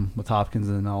them with Hopkins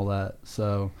and all that.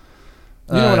 So,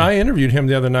 When I interviewed him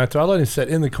the other night, I let him sit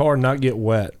in the car and not get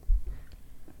wet.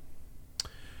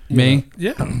 Me?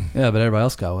 Yeah. Yeah, but everybody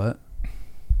else got wet.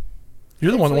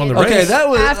 You're the one that won the race. Okay, that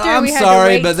was. After I'm we had to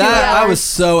sorry, wait but 2 that I hours. was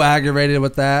so aggravated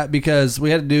with that because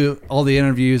we had to do all the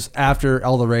interviews after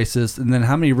all the races, and then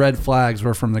how many red flags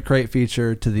were from the crate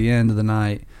feature to the end of the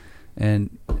night,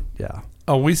 and yeah,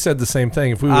 Oh, we said the same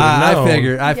thing. If we would have known.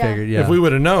 I figured, yeah. If we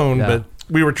would have known, Yeah. but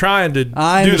we were trying to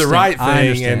I do the understand. right I thing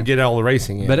understand. and get all the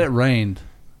racing in. But it rained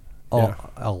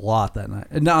a lot that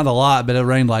night. Not a lot, but it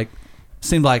rained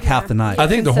seemed like half the night. I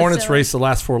think the Hornets Consistently. raced the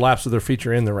last 4 laps of their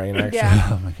feature in the rain, actually. Yeah.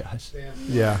 Oh my gosh.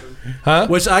 Yeah. Huh?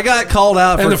 Which I got called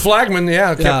out for. And the flagman,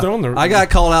 kept throwing the. I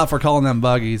got called out for calling them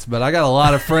buggies, but I got a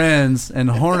lot of friends in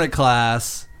Hornet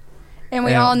class. And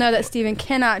we Yeah. all know that Steven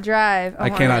cannot drive a I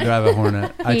cannot Hornet. drive a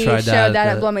Hornet. I He tried showed that at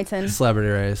at the Bloomington. Celebrity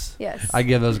race. Yes. I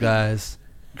give those guys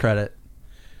credit,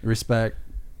 respect.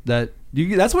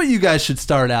 That's what you guys should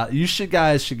start out. You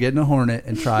guys should get in a Hornet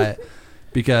and try it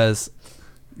because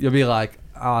you'll be like,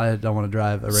 oh, I don't want to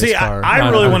drive a race See, car. I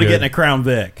No, really I'm want to good. get in a Crown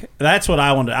Vic. That's what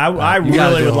I want to. I you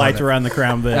gotta really do would a like Hornet. to run the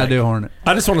Crown Vic. I do a Hornet.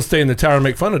 I just want to stay in the tower and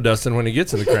make fun of Dustin when he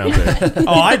gets in the Crown Vic.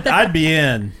 Oh, I'd be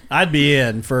in. I'd be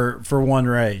in for one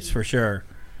race for sure.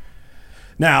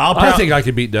 Now I think I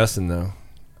could beat Dustin, though.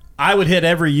 I would hit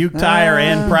every Uke tire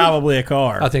and probably a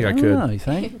car. I think I could. Oh, you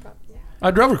think?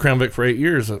 I drove a Crown Vic for 8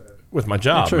 years with my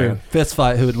job, True. man. Fist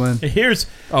fight, who would win? Here's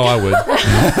Oh, I would.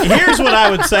 what I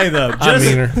would say though. I'm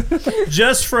meaner.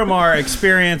 Just from our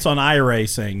experience on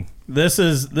iRacing, this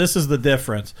is the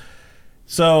difference.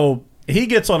 So he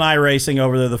gets on iRacing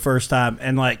over there the first time,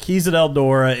 and he's at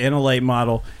Eldora in a late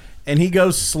model, and he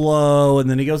goes slow, and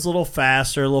then he goes a little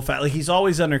faster, a little fast. He's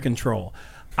always under control.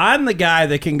 I'm the guy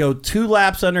that can go 2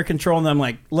 laps under control, and then I'm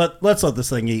like, let's let this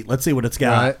thing eat. Let's see what it's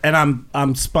got, Right. and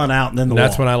I'm spun out, and then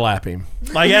That's wall. when I lap him.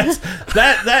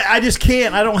 That I just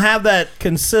can't. I don't have that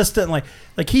consistent like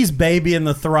he's babying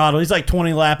the throttle. He's like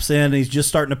 20 laps in, and he's just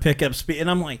starting to pick up speed, and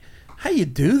I'm like, how you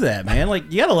do that, man?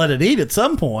 You got to let it eat at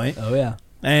some point. Oh, yeah.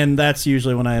 And that's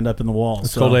usually when I end up in the wall.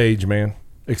 It's So called age, man.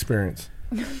 Experience.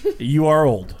 you are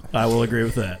old. I will agree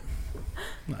with that.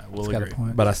 I will Got a agree.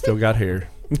 point. But I still got hair.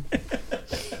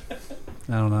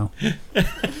 I don't know.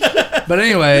 But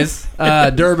anyways,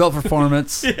 Durabuilt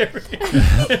Performance.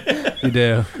 You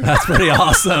do. That's pretty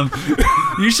awesome.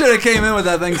 You should have came in with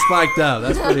that thing spiked up.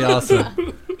 That's pretty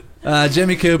awesome.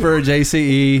 Jimmy Cooper,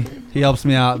 JCE. He helps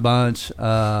me out a bunch.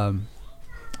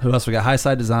 Who else we got? High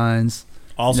Side Designs.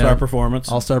 All-Star No. Performance.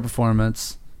 All-Star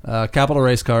Performance. Capital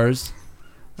Race Cars.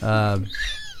 Yep.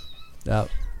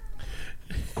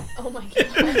 Oh my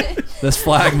god. This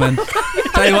flagman.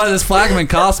 Tell you what, this flagman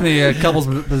cost me a couple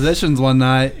positions one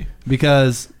night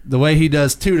because the way he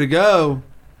does 2 to go,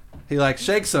 he like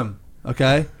shakes them.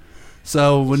 Okay,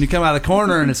 so when you come out of the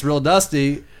corner and it's real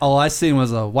dusty, all I seen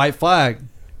was a white flag,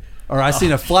 or I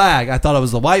seen a flag. I thought it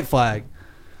was the white flag.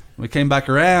 When we came back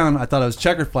around, I thought it was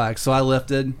checkered flag. So I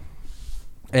lifted,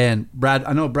 and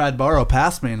I know Brad Barrow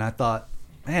passed me, and I thought,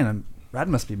 man, Brad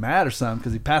must be mad or something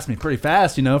because he passed me pretty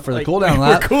fast, for the cool down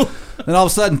lap. Cool. And all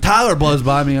of a sudden, Tyler blows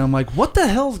by me. I'm like, what the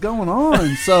hell's going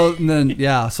on? So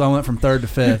I went from 3rd to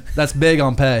 5th. That's big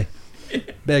on pay.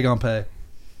 Big on pay.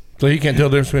 So you can't tell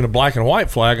the difference between a black and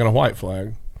white flag and a white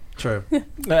flag. True.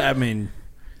 I mean,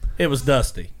 it was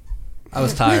dusty. I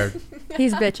was tired.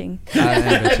 He's bitching. I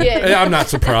am bitching. Yeah, I'm not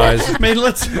surprised. I mean,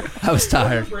 I was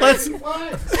tired. let's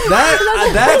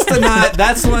That's the night.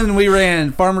 That's when we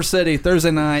ran Farmer City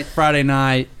Thursday night, Friday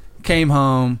night. Came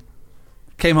home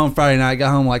Friday night.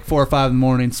 Got home like 4 or 5 in the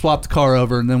morning. Swapped the car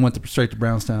over and then went straight to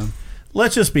Brownstown.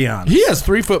 let's just be honest. He has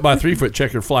 3 foot by 3 foot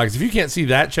checkered flags. If you can't see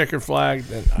that checkered flag,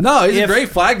 then No, he's a great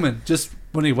flagman. Just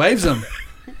when he waves them,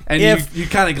 and you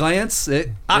kind of glance,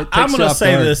 I'm going to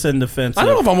say this in defense. I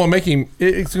don't know if I'm going to make him.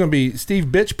 It's going to be Steve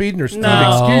bitch beating or Steve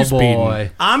No. excuse beating.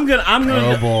 boy. I'm gonna.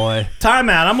 Oh boy. Time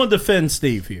out. I'm gonna defend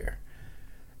Steve here.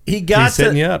 He's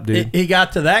setting you up, dude. He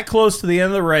got to that close to the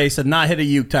end of the race and not hit a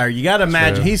uke tire. You got to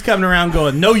imagine he's coming around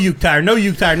going, no uke tire, no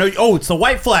uke tire, no. Oh, it's the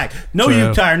white flag. No True.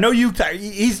 uke tire, no uke tire.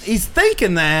 He's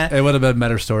thinking that. It would have been a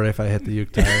better story if I hit the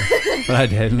uke tire, but I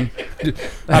didn't.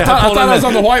 I thought I was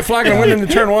on the white flag and I went into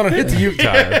turn 1 and hit the uke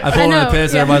tire. I pulled in the know,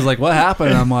 pits. yeah. Everybody's like, "What happened?"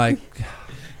 And I'm like,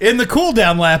 In the cool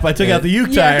down lap, I took out the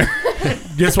uke tire.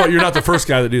 Guess what? You're not the first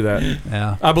guy to do that.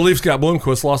 "Yeah, I believe Scott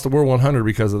Bloomquist lost the World 100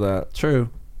 because of that. true."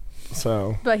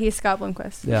 So But he's Scott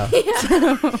Bloomquist. Yeah,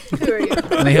 Who are you?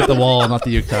 and he hit the wall, not the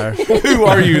uke tire. who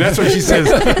are you? That's what she says.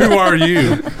 Who are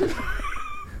you?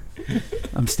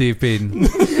 I'm Steve Peden.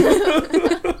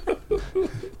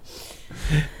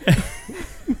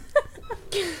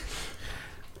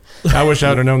 I wish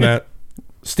I'd have known that.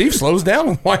 Steve slows down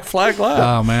on white flag lap.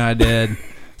 Oh man, I did.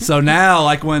 So now,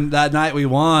 like when that night we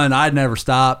won, I'd never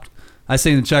stopped. I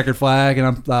seen the checkered flag,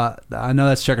 and I know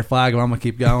that's checkered flag, but I'm gonna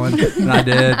keep going, and I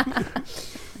did.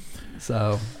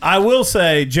 So I will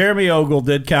say, Jeremy Ogle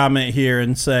did comment here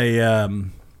and say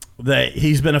that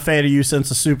he's been a fan of you since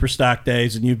the super stock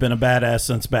days, and you've been a badass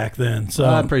since back then. So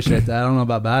I appreciate that. I don't know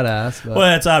about badass, but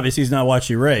well, it's obvious he's not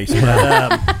watching you race.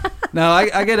 But, no,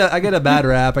 I get a bad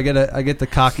rap. I get the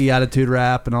cocky attitude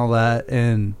rap and all that,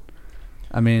 and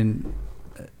I mean,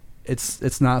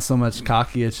 it's not so much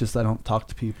cocky. It's just I don't talk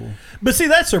to people. But see,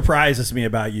 that surprises me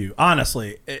about you,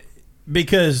 honestly,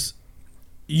 because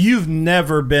you've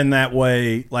never been that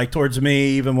way, like towards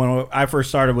me, even when I first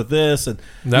started with this. And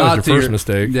That Not was to your first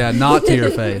mistake. Yeah, not to your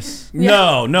face.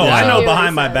 no, Yeah. I know Yeah.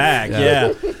 behind my back,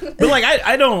 Yeah. yeah. But like,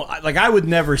 I don't like. I would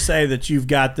never say that you've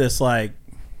got this like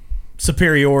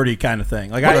superiority kind of thing.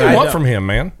 Like, What do I you want don't- from him,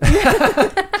 man?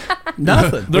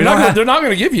 nothing. They're not going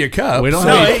to give you a cup. We don't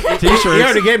No, have he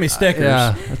already gave me stickers.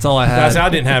 Yeah, that's all I I had.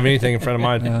 didn't have anything in front of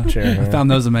my chair. I man. found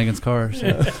those in Megan's car.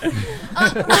 So.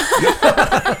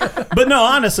 But no,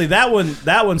 honestly, that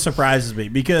one surprises me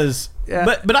because, Yeah.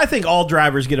 but I think all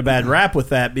drivers get a bad rap with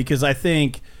that because I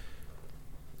think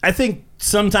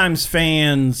sometimes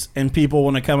fans and people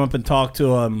want to come up and talk to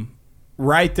them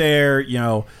right there,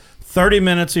 30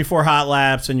 minutes before hot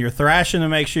laps, and you're thrashing to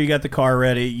make sure you got the car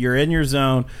ready. You're in your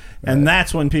zone, and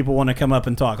that's when people want to come up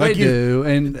and talk. They Like you, do,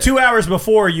 and 2 hours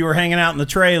before, you were hanging out in the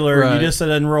trailer. Right. You just said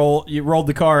you rolled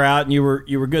the car out, and you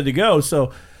were good to go.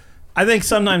 So, I think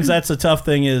sometimes that's a tough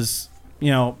thing. Is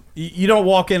you don't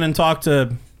walk in and talk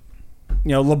to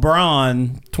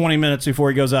LeBron 20 minutes before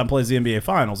he goes out and plays the NBA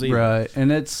Finals. Either. right,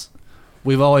 and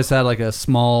we've always had like a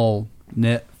small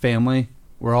knit family.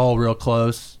 We're all real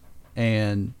close,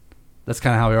 and that's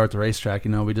kind of how we are at the racetrack.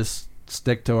 We just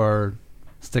stick to our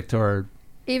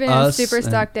Even Us in super and-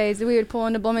 stock days, we would pull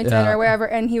into Bloomington Yeah. or wherever,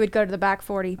 and he would go to the back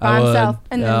 40 I by would, himself,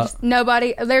 and yeah. then just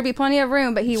nobody. There'd be plenty of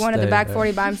room, but he wanted the Stay back there.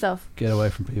 40 by himself. get away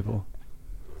from people.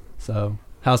 So,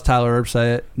 how's Tyler Erb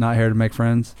say it? Not here to make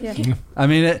friends. Yeah. I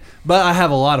mean, but I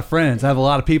have a lot of friends. I have a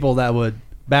lot of people that would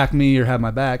back me or have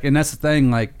my back, and that's the thing.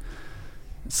 Like,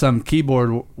 some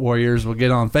keyboard warriors will get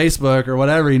on Facebook or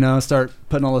whatever, start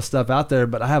putting all this stuff out there.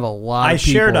 But I have a lot. I of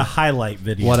people, shared a highlight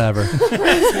video. whatever.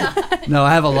 No,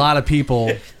 I have a lot of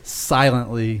people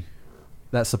silently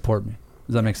that support me.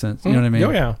 Does that make sense? You know what I mean?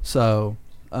 Oh, yeah. So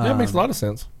Yeah, it makes a lot of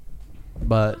sense.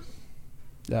 But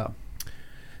yeah,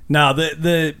 Now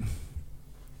the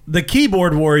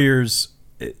keyboard warriors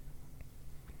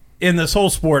in this whole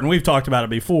sport, and we've talked about it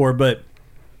before, but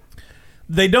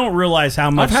they don't realize how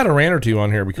much I've had a rant or two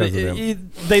on here because of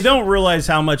them. They don't realize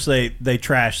how much they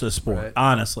trash the sport. Right.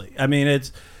 Honestly, I mean,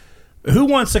 it's who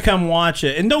wants to come watch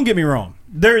it? And don't get me wrong,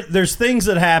 there's things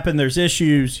that happen. There's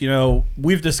issues.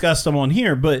 We've discussed them on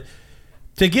here, but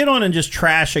to get on and just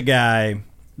trash a guy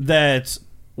that's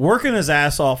working his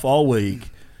ass off all week,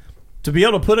 to be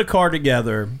able to put a car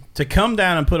together, to come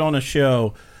down and put on a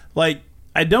show, like,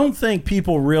 I don't think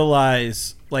people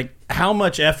realize like how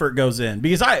much effort goes in.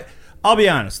 Because I'll be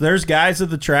honest, there's guys at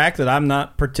the track that I'm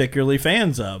not particularly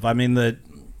fans of. I mean, the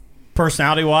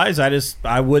personality wise,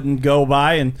 I wouldn't go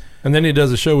by and then he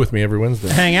does a show with me every Wednesday.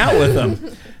 hang out with them.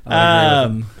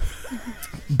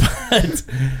 But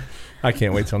I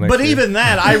can't wait till next but year. even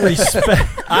that,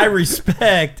 I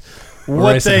respect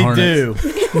what Racing they Hornets.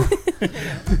 do.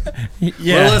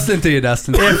 We're listening to you,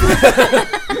 Dustin.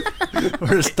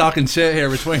 We're just talking shit here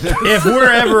between us. If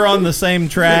we're ever on the same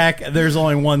track, there's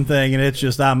only one thing, and it's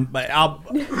just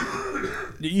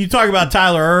you talk about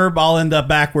Tyler Erb, I'll end up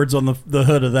backwards on the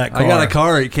hood of that car. I got a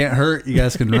car. It can't hurt. You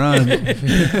guys can run.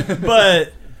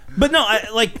 But no,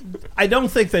 I don't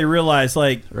think they realize,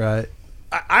 like, Right.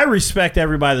 I respect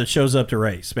everybody that shows up to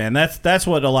race, man. That's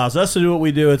what allows us to do what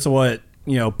we do. It's what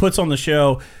puts on the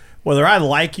show. Whether I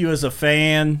like you as a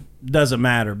fan doesn't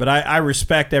matter, but I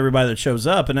respect everybody that shows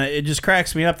up, and it just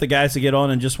cracks me up, the guys that get on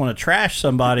and just want to trash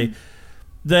somebody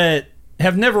that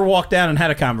have never walked down and had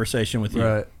a conversation with you.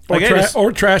 Right. Like,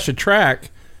 Or trash a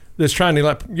track that's trying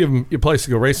to give them a place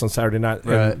to go race on Saturday night.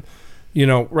 Right.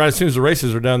 And, right as soon as the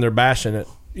races are done, they're bashing it,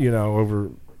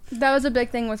 over. That was a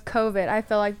big thing with COVID. I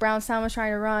feel like Brownstown was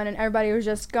trying to run, and everybody was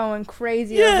just going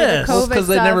crazy Yes. over the COVID Because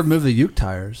they stuff. never move the Uke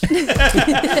tires.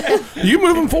 You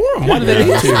move them for them. Why do they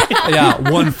need to? Yeah,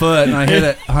 1 foot, and I hit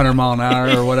it 100 mile an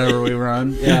hour or whatever we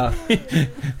run. Yeah.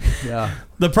 Yeah.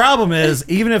 The problem is,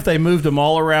 even if they moved him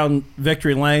all around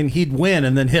Victory Lane, he'd win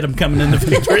and then hit him coming into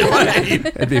Victory Lane.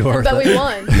 It'd be worth But it. we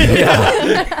won.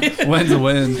 Yeah. Win's a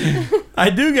win. I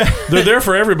do got. They're there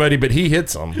for everybody, but he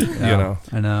hits them.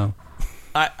 I know.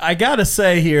 I gotta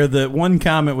say here that one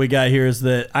comment we got here is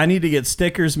that I need to get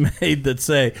stickers made that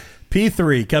say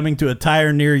P3 coming to a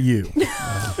tire near you.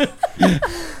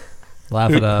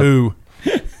 Laugh it up. Who?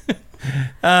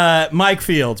 Mike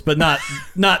Fields, but not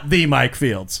the Mike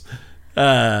Fields.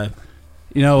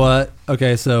 You know what?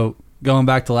 Okay, so going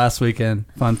back to last weekend,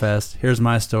 Fun Fest, here's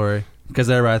my story. Because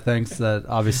everybody thinks that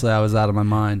obviously I was out of my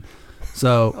mind.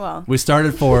 So Well. we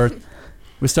started fourth.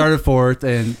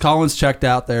 And Collins checked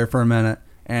out there for a minute,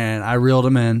 and I reeled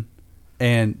him in.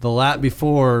 And the lap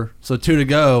before, so 2 to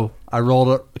go, I rolled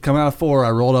up, come out of 4, I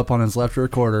rolled up on his left rear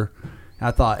quarter. I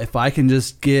thought if I can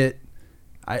just get,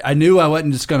 I knew I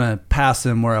wasn't just going to pass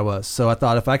him where I was. So I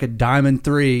thought if I could diamond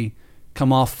 3,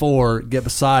 come off 4, get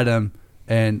beside him,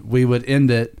 and we would end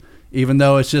it. Even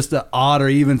though it's just an odd or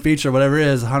even feature, whatever it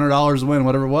is, $100 a win,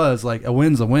 whatever it was, like a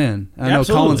win's a win. And I know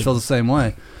Absolutely. Collins feels the same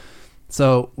way.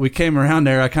 So we came around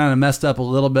there. I kind of messed up a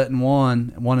little bit in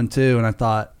 1 and 2, and I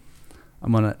thought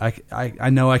I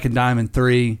know I can diamond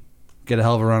 3, get a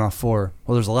hell of a run off 4.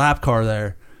 Well, there's a lap car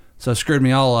there, so it screwed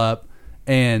me all up.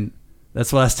 And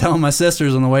that's what I was telling my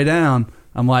sisters on the way down.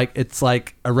 I'm like, it's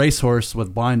like a racehorse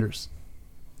with blinders.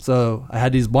 So I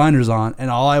had these blinders on, and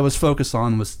all I was focused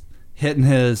on was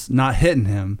not hitting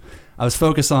him. I was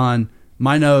focused on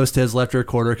my nose to his left rear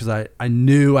quarter because I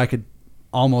knew I could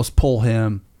almost pull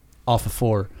him off of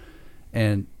 4.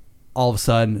 And all of a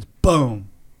sudden, boom.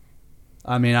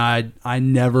 I mean, I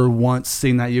never once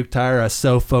seen that Uke tire. I was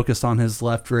so focused on his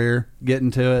left rear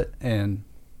getting to it. And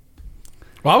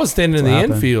Well, I was standing in the That's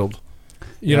what infield,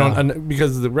 and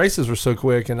because the races were so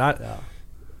quick, and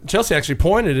Chelsea actually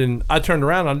pointed, and I turned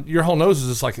around, and your whole nose is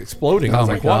just like exploding. I was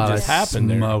like, what just happened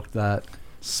there?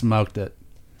 Smoked it.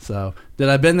 So did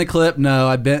I bend the clip? No,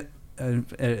 I bent.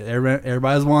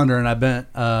 Everybody's wondering. I bent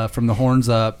from the horns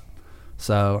up.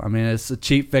 So I mean, it's a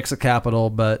cheap fix of capital,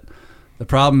 but the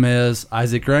problem is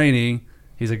Isaac Rainey.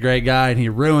 He's a great guy, and he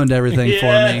ruined everything for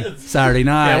me Saturday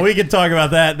night. Yeah, we can talk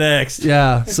about that next.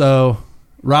 Yeah, so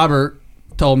Robert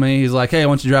told me, he's like, hey,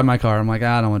 why don't you drive my car? I'm like,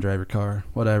 I don't want to drive your car.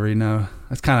 Whatever, I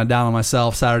was kind of down on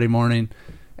myself Saturday morning.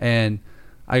 And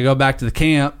I go back to the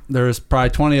camp. There's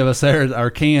probably 20 of us there at our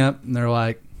camp, and they're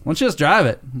like, why don't you just drive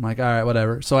it? I'm like, all right,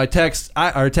 whatever. So I text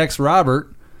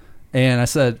Robert, and I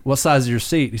said, what size is your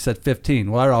seat? He said 15.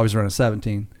 Well, I always run a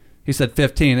 17. He said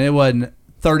 15. It wasn't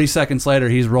 30 seconds later,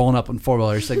 he's rolling up on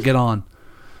 4-wheeler. He said, get on.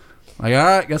 I'm like, all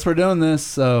right, guess we're doing this.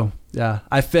 So, yeah,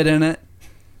 I fit in it.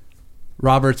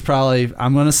 Robert's probably,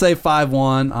 I'm going to say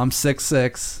 5'1". I'm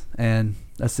 6'6", and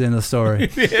that's the end of the story.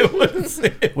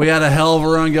 We had a hell of a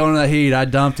run going to the heat. I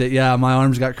dumped it. Yeah, my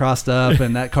arms got crossed up,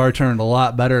 and that car turned a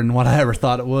lot better than what I ever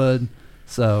thought it would.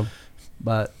 So,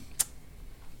 But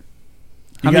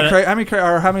You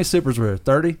how many supers were there?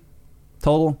 30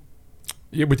 total?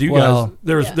 Yeah, with you Well, guys,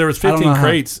 there was yeah. there was I don't 15 know how-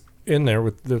 crates in there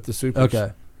with the supers.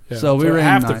 Okay. Yeah. So we ran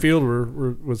half the ninth. field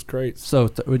was crates. So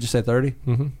would you say 30?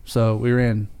 Mm-hmm. So we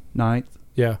ran 9th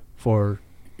Yeah. for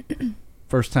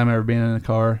first time ever being in a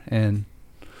car and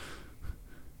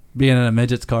being in a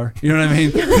midget's car. You know what I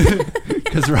mean?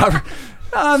 Because Robert,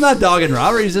 I'm not dogging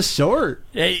Robert. He's just short.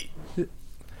 He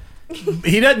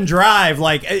doesn't drive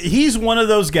like he's one of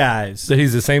those guys. So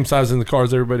he's the same size in the car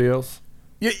as everybody else.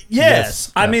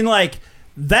 Yes. I Yeah. mean, like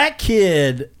that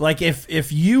kid. Like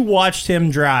if you watched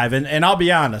him drive, and I'll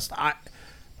be honest,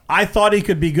 I thought he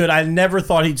could be good. I never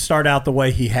thought he'd start out the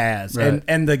way he has, Right.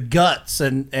 and the guts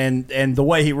and the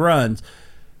way he runs.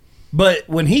 But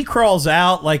when he crawls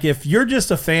out, like if you're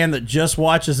just a fan that just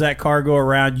watches that car go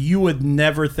around, you would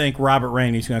never think Robert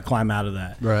Rainey's going to climb out of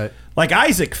that. Right. Like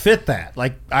Isaac fit that.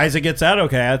 Like Isaac gets out,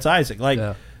 okay, that's Isaac. Like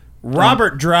Yeah.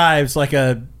 Robert drives like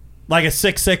a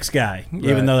 6'6" guy, Right.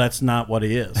 even though that's not what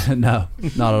he is. No,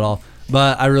 not at all.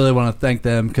 But I really want to thank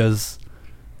them because,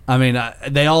 I mean,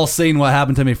 they all seen what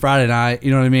happened to me Friday night.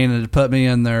 You know what I mean? And it put me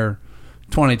in their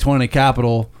 2020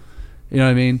 capital. You know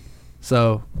what I mean?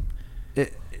 So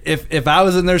if I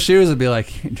was in their shoes, I'd be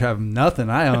like, you drive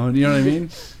nothing I own. You know what I mean?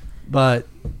 But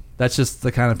that's just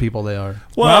the kind of people they are.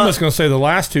 Well, I'm just going to say the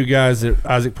last two guys that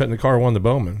Isaac put in the car won the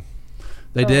Bowman.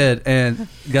 They did, and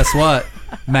guess what,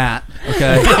 Matt?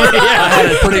 Okay, I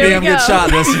had a pretty Here we damn good go. shot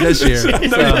this year. So,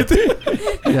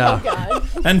 yeah, God.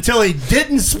 Until he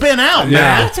didn't spin out,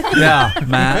 Matt. yeah,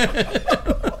 Matt.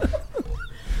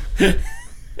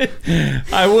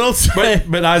 I will say,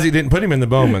 But Isaac didn't put him in the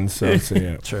Bowman, so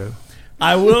yeah. True.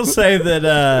 I will say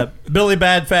that Billy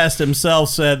Badfast himself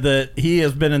said that he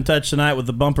has been in touch tonight with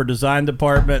the bumper design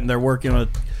department, and they're working on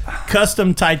a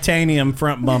custom titanium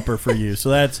front bumper for you.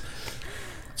 So it's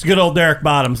good old Derek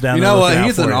Bottoms down You there. know looking what? out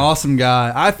He's for an you. awesome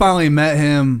guy. I finally met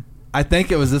him. I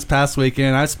think it was this past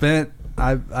weekend.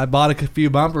 I bought a few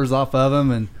bumpers off of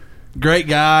him, and great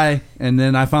guy. And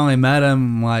then I finally met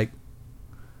him. I'm like,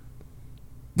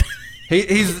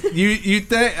 he's you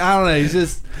think I don't know. He's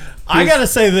just. I gotta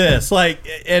say this, like,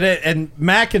 and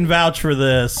Matt can vouch for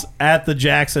this at the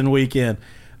Jackson weekend.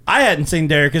 I hadn't seen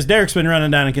Derek because Derek's been running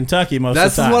down in Kentucky most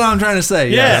That's of the time. what I'm trying to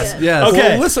say. Yes. Yes.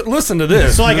 Okay. Well, listen to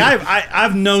this. So like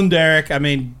I've known Derek. I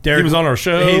mean, Derek He was on our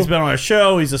show. He's been on our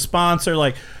show. He's a sponsor.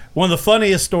 Like one of the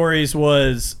funniest stories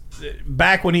was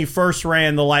back when he first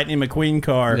ran the Lightning McQueen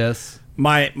car. Yes.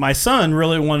 My son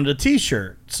really wanted a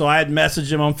T-shirt, so I had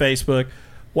messaged him on Facebook.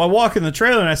 Well, I walk in the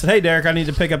trailer and I said, "Hey, Derek, I need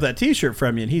to pick up that T-shirt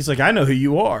from you." And he's like, "I know who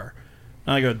you are."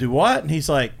 And I go, "Do what?" And he's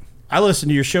like, "I listen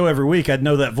to your show every week. I'd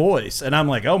know that voice." And I'm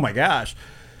like, "Oh my gosh!"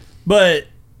 But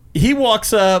he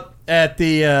walks up at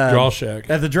the Draw Shack.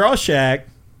 At the Draw Shack,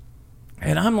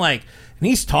 and I'm like, and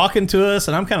he's talking to us,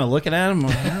 and I'm kind of looking at him,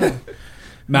 like, I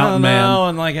Mountain don't know. Man.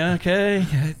 And like, okay,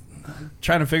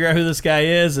 trying to figure out who this guy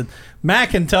is, and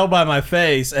Matt can tell by my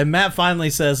face, and Matt finally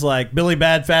says like Billy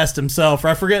Badfast himself, or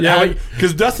I forget how. Yeah,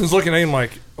 because Dustin's looking at him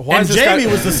like, why And is this Jamie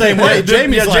guy? was the same way.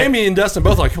 Jamie's like- Jamie and Dustin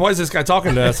both like, why is this guy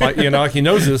talking to us? Like, like he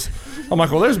knows this. I'm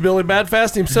like, well, there's Billy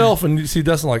Badfast himself, and you see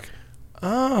Dustin like,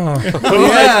 oh,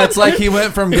 Yeah, it's like he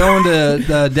went from going to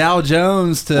the Dow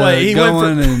Jones to Well, he went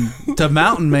going to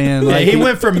Mountain Man. Yeah, Like, he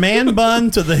went from man bun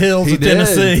to the hills he of did.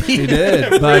 Tennessee. He did.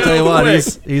 But I tell you what, Real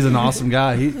he's an awesome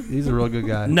guy. He's a real good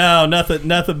guy. No, nothing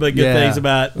but good Yeah. things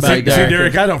about see, Derek.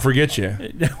 Derek, I don't forget you.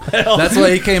 Well, That's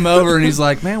why he came over and he's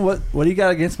like, man, what do you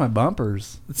got against my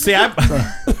bumpers? see,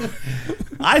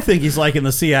 I think he's like in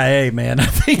the CIA, man. I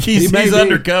think He he's may be.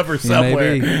 undercover He may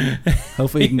somewhere. be.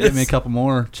 Hopefully he can get me a couple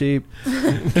more cheap.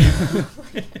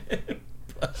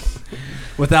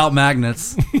 Without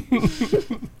magnets.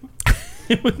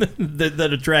 that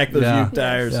attract those Yeah. Ute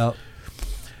tires. Yeah.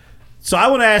 So I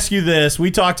want to ask you this.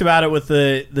 We talked about it with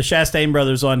the Chastain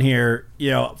brothers on here.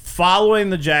 Following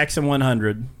the Jackson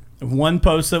 100, one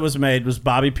post that was made was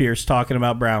Bobby Pierce talking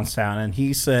about Brownstown, and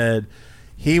he said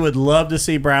he would love to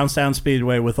see Brownstown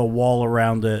Speedway with a wall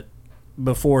around it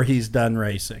before he's done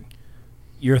racing.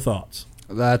 Your thoughts?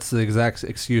 That's the exact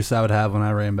excuse I would have when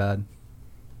I ran bad.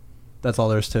 That's all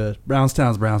there is to it.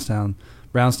 Brownstown's Brownstown.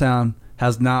 Brownstown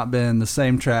has not been the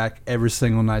same track every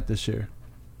single night this year.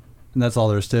 And that's all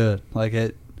there is to it. Like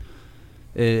it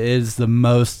is the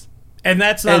most. And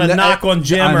that's not and a knock on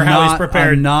Jim or how he's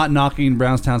prepared. I'm not knocking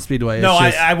Brownstown Speedway. No,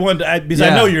 It's just- I wanted because I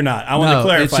know you're not. I want to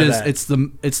clarify it's just, that.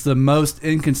 It's the most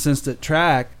inconsistent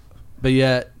track, but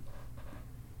yet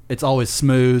it's always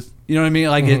smooth. You know what I mean?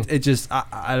 Like it just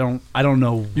I don't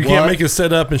know. You can't make a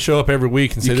setup and show up every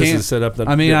week and say this is a setup that.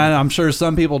 I mean, I'm sure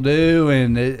some people do,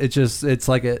 and it's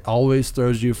like it always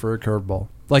throws you for a curveball.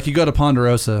 Like you go to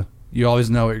Ponderosa, you always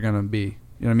know what you're going to be. You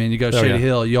know what I mean? You go to Shady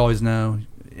Hill, you always know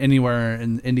anywhere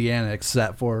in Indiana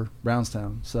except for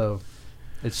Brownstown. So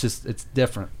it's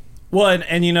different. Well,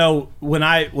 and you know, when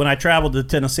I traveled to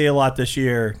Tennessee a lot this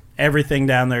year, everything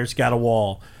down there's got a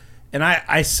wall. And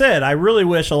I said, I really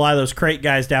wish a lot of those crate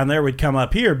guys down there would come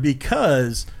up here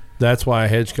because... That's why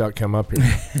Hedgecock come up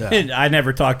here. Yeah. I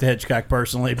never talked to Hedgecock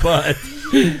personally, but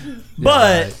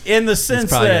in the sense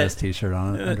probably that... got his T-shirt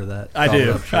on it under that. I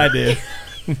do.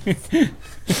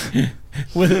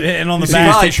 And on the See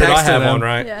back... his T-shirt, I have one,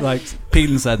 right? Yeah. Like,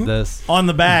 Peden said this. On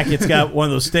the back, it's got one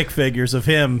of those stick figures of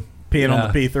him peeing on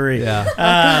the P3. Yeah.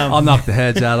 I'll knock the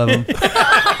hedge out of him.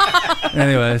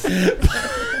 Anyways.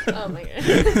 Oh my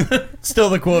god. Still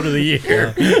the quote of the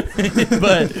year.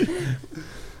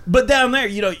 but down there,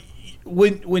 you know,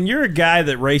 when you're a guy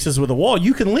that races with a wall,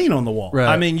 you can lean on the wall. Right.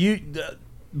 I mean,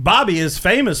 Bobby is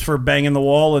famous for banging the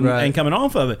wall and coming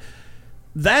off of it.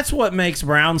 That's what makes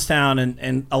Brownstown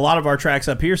and a lot of our tracks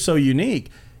up here so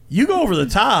unique. You go over the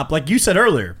top, like you said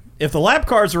earlier. If the lap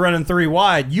cars are running 3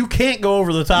 wide, you can't go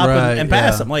over the top and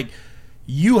pass them. Like,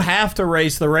 you have to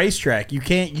race the racetrack. You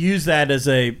can't use that as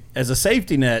a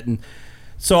safety net. And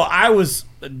so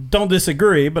don't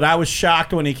disagree, but I was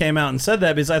shocked when he came out and said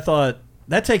that because I thought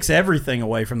that takes everything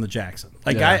away from the Jackson.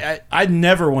 Like I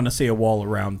never want to see a wall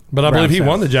around. But I believe he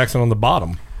won the Jackson on the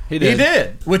bottom. He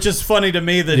did, which is funny to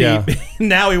me that he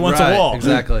now he wants a wall.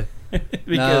 Exactly.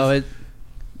 Because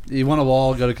you want a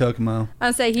wall, go to Kokomo.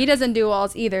 I'd say he doesn't do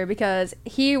walls either because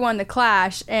he won the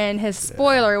Clash and his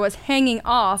spoiler was hanging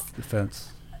off. The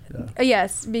fence.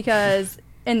 Yes, because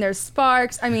and there's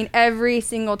sparks. I mean, every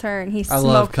single turn he smoked I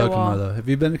love the wall. Kokomo though. Have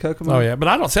you been to Kokomo? Oh yeah, but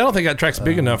I don't think that track's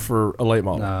big enough for a late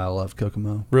model. Nah, I love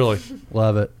Kokomo. Really?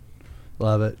 Love it,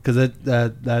 because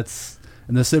that's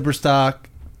in the super stock.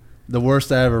 The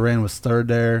worst I ever ran was third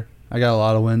there. I got a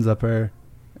lot of wins up there.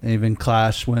 And even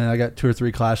Clash win. I got 2 or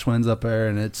 3 Clash wins up there,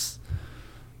 and it's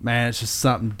just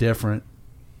something different.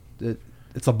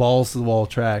 It's a balls to the wall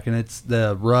track, and it's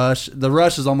the rush. The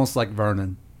rush is almost like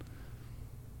Vernon.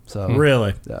 So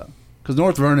really, yeah, because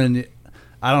North Vernon,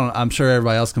 I'm sure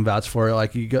everybody else can vouch for it.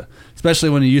 Like you go, especially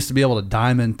when you used to be able to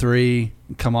diamond 3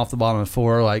 and come off the bottom of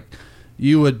 4. Like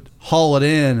you would haul it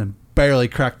in and barely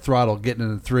crack the throttle getting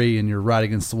into 3, and you're right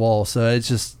against the wall. So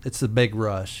it's a big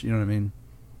rush. You know what I mean?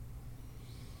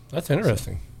 That's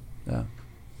interesting. Yeah.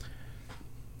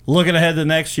 Looking ahead to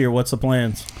next year, what's the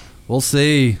plans? We'll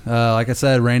see. Like I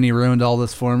said, Randy ruined all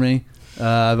this for me.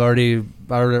 I've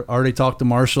already talked to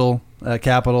Marshall at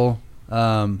Capital.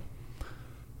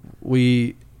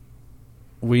 We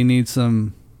need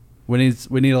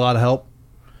a lot of help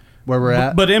where we're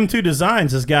at. But M2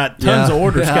 Designs has got tons of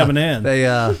orders coming in. They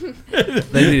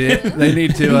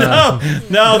need to.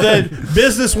 No, the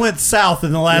business went south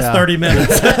in the last 30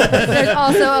 minutes. There's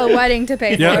also a wedding to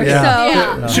pay for.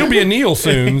 Yeah. She'll be a Neil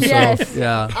soon. So. Yes.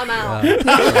 Yeah. I'm out.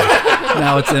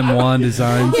 Now it's M1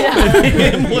 Designs.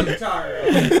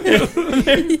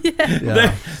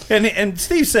 Yeah. And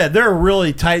Steve said they're a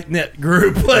really tight knit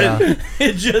group, but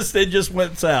it just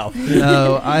went south.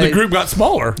 No, the group got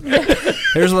smaller.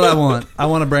 Here's what I want. I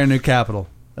want a brand new Capital.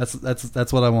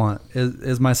 That's what I want.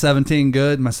 Is my 17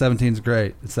 good? My 17's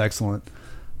great. It's excellent.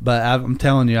 But I'm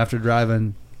telling you, after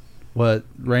driving what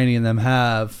Rainey and them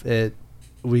have,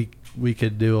 we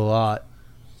could do a lot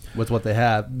with what they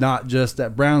have. Not just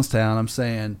at Brownstown. I'm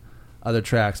saying other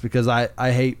tracks because I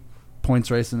hate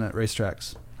points racing at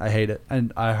racetracks. I hate it,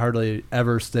 and I hardly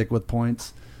ever stick with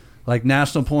points. Like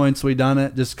national points, we done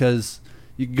it just because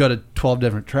you can go to 12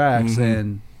 different tracks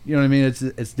and. You know what I mean?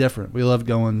 It's different. We love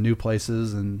going new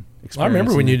places and experiencing. I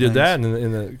remember when you did things.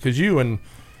 that because you and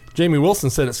Jamie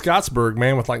Wilson said at Scottsburg,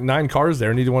 man, with like 9 cars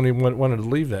there, neither one even wanted to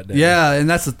leave that day. Yeah, and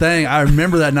that's the thing. I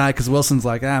remember that night because Wilson's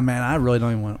like, man, I really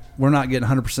don't even want. We're not getting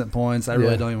 100% points. I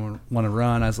really don't even want to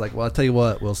run. I was like, well, I'll tell you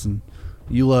what, Wilson,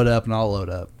 you load up and I'll load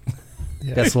up.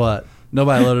 Guess what?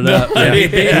 Nobody loaded up. He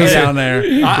beat me down there.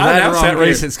 I announced that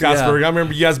race at Scottsburg. I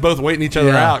remember you guys both waiting each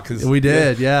other out. Cause, we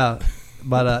did,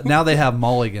 But now they have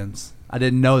mulligans. I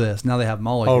didn't know this. Now they have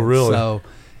mulligans. Oh, really? So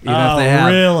even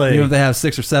if they have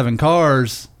 6 or 7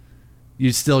 cars,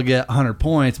 you still get 100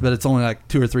 points, but it's only like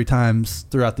 2 or 3 times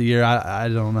throughout the year. I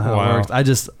don't know how it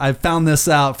works. I found this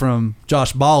out from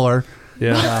Josh Baller.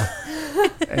 Yeah.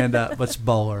 And what's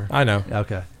Baller? I know.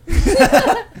 Okay.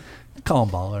 Call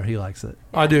him Baller. He likes it.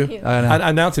 I do. I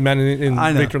announced him in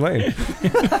Victor Lane.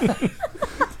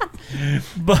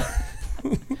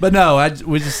 But no,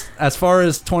 we just as far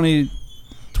as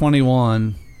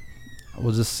 2021,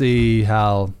 we'll just see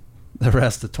how the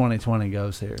rest of 2020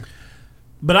 goes here.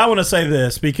 But I want to say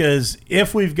this, because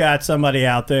if we've got somebody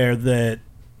out there that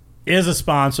is a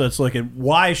sponsor that's looking,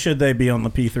 why should they be on the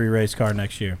P3 race car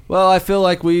next year? Well, I feel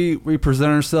like we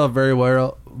present ourselves very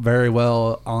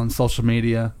well on social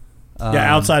media.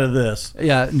 Outside of this.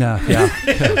 Yeah, no, yeah.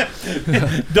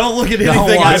 Don't look at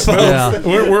anything I post. Yeah.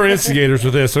 We're instigators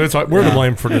with this, so it's like we're to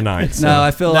blame for tonight. So. No,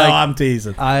 I feel like I'm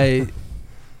teasing. I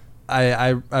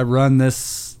run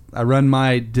this. I run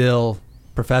my deal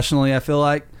professionally. I feel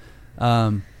like,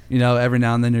 every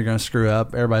now and then you're going to screw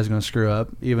up. Everybody's going to screw up,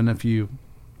 even if you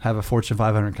have a Fortune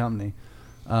 500 company.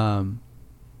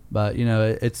 But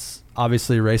it's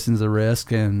obviously racing's a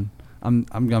risk, and I'm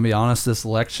going to be honest. This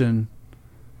election,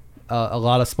 a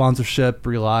lot of sponsorship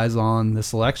relies on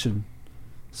this election,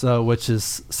 so which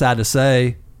is sad to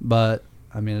say, but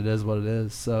I mean it is what it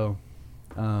is. So,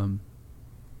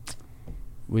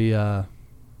 we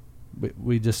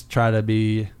just try to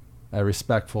be a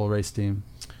respectful race team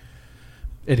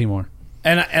anymore.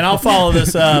 And I'll follow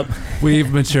this up.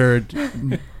 We've matured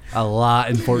a lot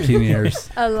in 14 years.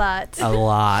 A lot. A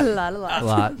lot. A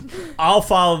lot. I'll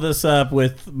follow this up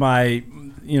with my,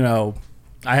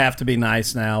 I have to be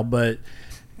nice now, but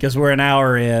because we're an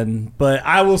hour in. But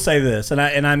I will say this, and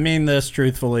I mean this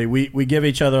truthfully. We give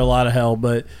each other a lot of hell,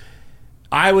 but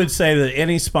I would say that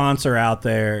any sponsor out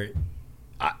there,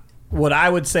 what I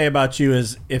would say about you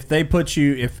is if they put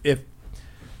you, if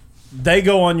they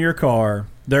go on your car,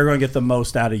 they're going to get the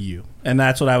most out of you. And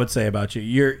that's what I would say about you.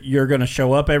 You're going to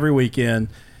show up every weekend,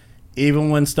 even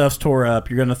when stuff's tore up.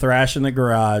 You're going to thrash in the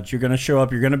garage. You're going to show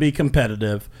up. You're going to be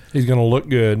competitive. He's going to look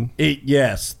good.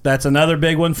 Yes, that's another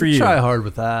big one for you. Try hard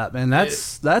with that, man.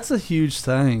 That's a huge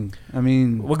thing. I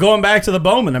mean, well, going back to the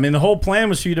Bowman, I mean, the whole plan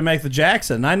was for you to make the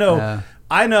Jackson. I know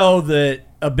that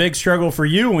a big struggle for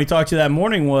you when we talked to you that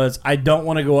morning was I don't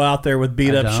want to go out there with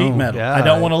beat up sheet metal. Yeah, I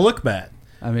don't want to look bad.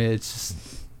 I mean, it's just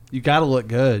you got to look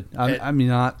good. I mean,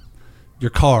 not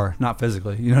your car, not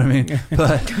physically. You know what I mean?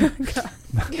 But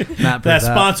that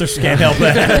sponsors can't help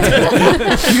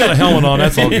that. You got a helmet on,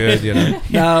 that's all good.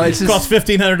 No, it's just costs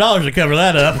 $1,500 to cover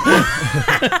that up.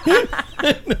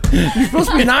 You're supposed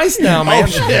to be nice now, man. Oh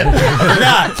shit!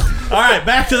 Not. All right,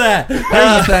 back to that.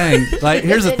 Here's the thing.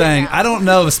 Here's the thing. I don't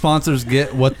know if sponsors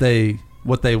get what they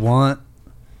want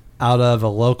out of a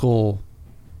local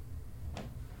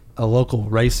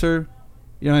racer.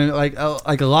 You know, like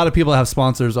a lot of people have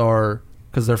sponsors are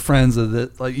because they're friends of the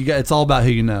it's all about who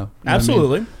you know.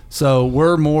 Absolutely. I mean? So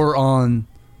we're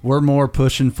more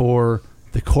pushing for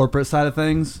the corporate side of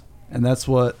things, and that's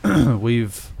what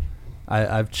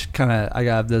I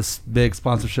got this big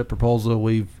sponsorship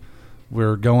proposal.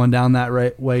 We're going down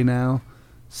that way now.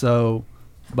 So,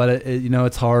 but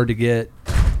it's hard to get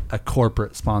a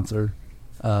corporate sponsor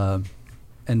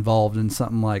involved in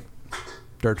something like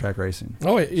dirt track racing.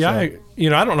 Oh yeah,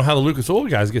 so, I don't know how the Lucas Oil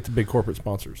guys get the big corporate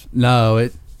sponsors. No,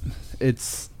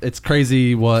 it's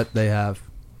crazy what they have.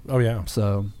 Oh yeah.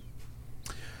 So,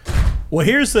 well,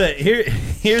 here's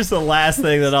the last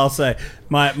thing that I'll say.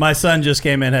 My son just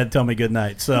came in, had to tell me good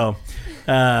night. So,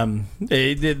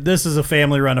 this is a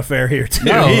family run affair here too.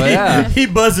 Oh, he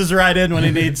buzzes right in when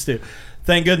he needs to.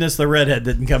 Thank goodness the redhead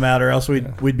didn't come out, or else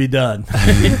we'd be done.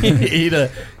 he'd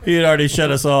already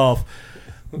shut us off.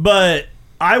 But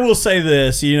I will say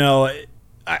this,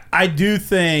 I do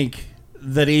think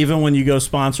that even when you go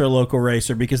sponsor a local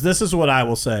racer, because this is what I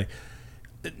will say.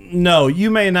 No, you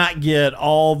may not get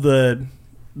all the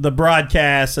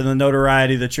broadcasts and the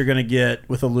notoriety that you're going to get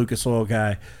with a Lucas Oil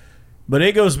guy. But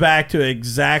it goes back to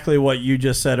exactly what you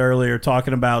just said earlier,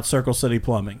 talking about Circle City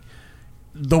Plumbing.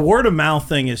 The word of mouth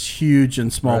thing is huge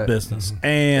in small business. Mm-hmm.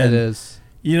 And it is.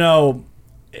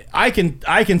 I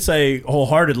can say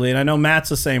wholeheartedly, and I know Matt's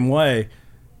the same way,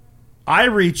 I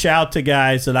reach out to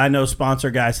guys that I know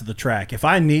sponsor guys at the track. If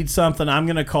I need something, I'm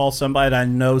going to call somebody that I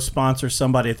know sponsors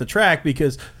somebody at the track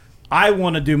because I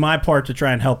want to do my part to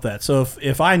try and help that. So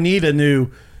if I need a new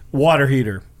water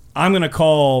heater, I'm going to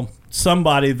call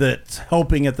somebody that's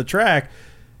helping at the track.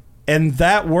 And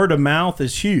that word of mouth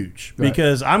is huge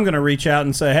because I'm going to reach out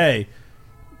and say, hey,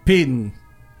 Peden,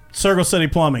 Circle City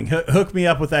Plumbing, hook me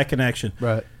up with that connection.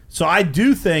 Right. So I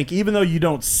do think, even though you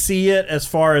don't see it as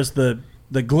far as the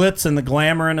glitz and the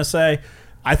glamour in a say,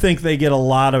 I think they get a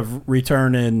lot of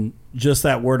return in just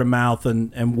that word of mouth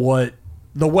and what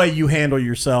the way you handle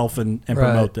yourself and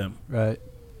promote them. Right.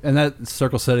 And that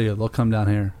Circle City, they'll come down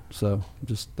here. So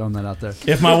just throwing that out there.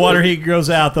 If my water heat goes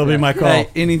out, they'll be my call. Hey,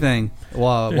 anything.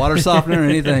 Water softener,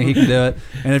 anything, he can do it.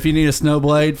 And if you need a snow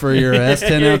blade for your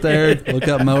S10 out there, look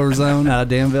up Mower Zone out of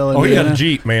Danville. Oh, he got Indiana. a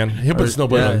Jeep, man. He'll put a snow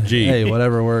blade on a Jeep. Hey,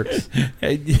 whatever works.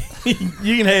 Hey,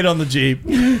 you can hate on the Jeep.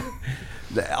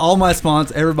 All my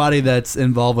sponsors, everybody that's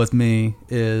involved with me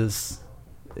is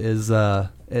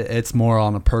it's more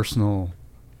on a personal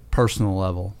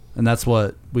level, and that's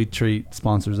what we treat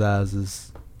sponsors as,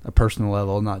 is a personal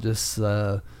level, not just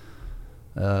like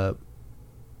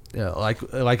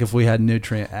if we had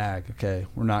Nutrient Ag. Okay,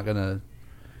 we're not gonna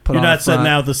put. You're on not a sitting front.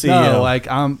 out with the CEO. No, like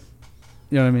you know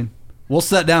what I mean. We'll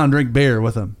sit down and drink beer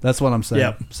with them. That's what I'm saying.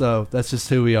 Yep. So that's just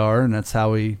who we are, and that's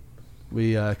how we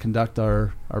conduct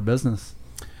our business.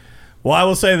 Well, I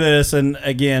will say this, and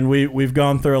again, we've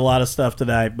gone through a lot of stuff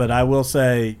tonight, but I will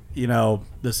say,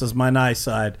 this is my nice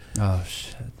side. Oh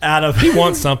shit! He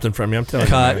wants something from you. I'm telling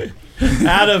you. Cut.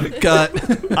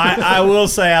 I will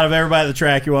say, out of everybody at the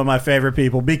track, you're one of my favorite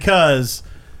people, because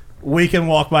we can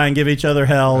walk by and give each other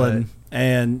hell, right.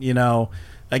 and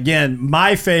again,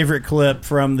 my favorite clip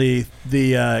from the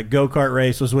go-kart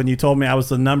race was when you told me I was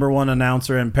the #1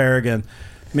 announcer in Paragon.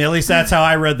 I mean, at least that's how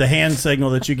I read the hand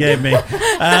signal that you gave me.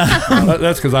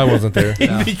 That's because I wasn't there.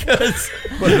 Yeah. Because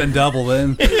would have been double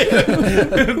then.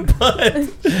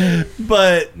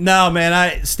 but no,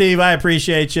 man, Steve, I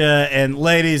appreciate you, and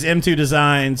ladies, M2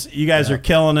 Designs, you guys are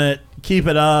killing it. Keep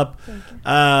it up.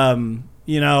 Like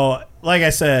I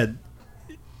said,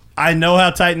 I know how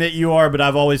tight knit you are, but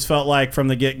I've always felt like from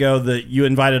the get go that you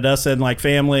invited us in like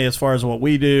family as far as what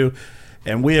we do.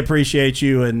 And we appreciate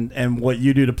you and what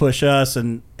you do to push us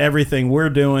and everything we're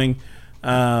doing.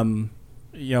 We're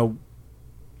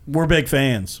big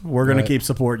fans. We're going to keep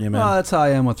supporting you, man. Well, that's how I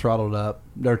am with Throttled Up,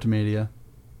 Dirt to Media.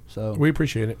 So we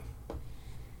appreciate it.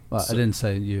 Well, I didn't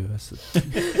say you. I said,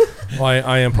 well,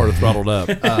 I am part of Throttled Up.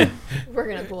 We're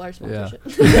going to pull our sponsorship.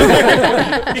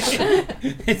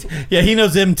 Yeah, he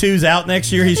knows M2's out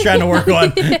next year. He's trying to work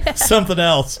on something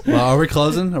else. Well, are we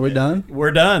closing? Are we done?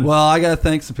 We're done. Well, I got to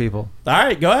thank some people. All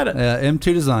right, go at it. M2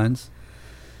 Designs.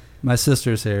 My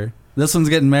sister's here. This one's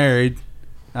getting married.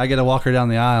 I get to walk her down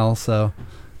the aisle, so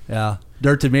yeah.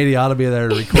 Dirt to Media ought to be there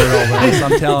to record all this.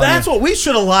 I'm telling That's you. what we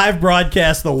should have live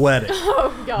broadcast the wedding.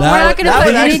 Oh, God. We're not going to that put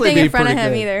would actually anything be in front of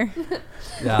pretty him good. either.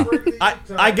 Yeah.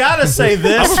 I gotta say I'm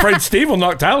this. afraid Steve will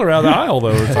knock Tyler out of the aisle,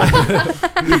 though.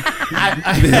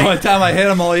 The only time I hit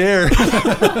him all year.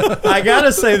 I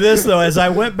gotta say this though, as I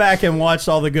went back and watched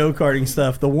all the go-karting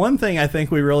stuff, the one thing I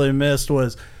think we really missed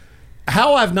was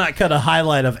how I've not cut a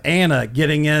highlight of Anna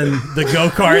getting in the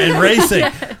go-kart and racing.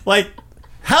 Like,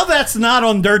 how that's not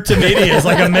on Dirt to Media is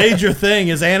like a major thing,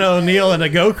 is Anna O'Neill in a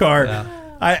go-kart. Yeah.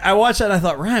 I watched that and I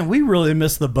thought, Ryan, we really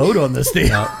missed the boat on this deal.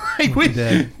 Yep, like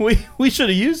we should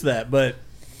have used that, but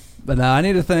now I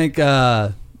need to thank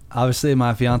obviously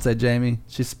my fiance Jamie.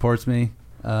 She supports me.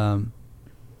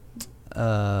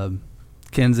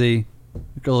 Kenzie,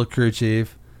 little crew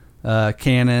chief.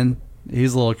 Cannon,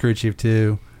 he's a little crew chief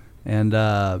too. And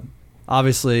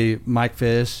obviously Mike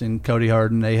Fish and Cody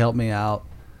Harden, they help me out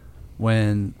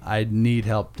when I need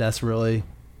help desperately.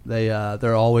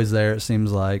 They're always there, it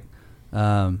seems like.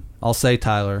 I'll say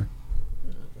Tyler.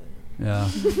 Yeah. I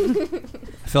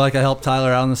feel like I helped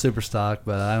Tyler out on the super stock,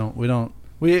 but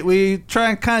we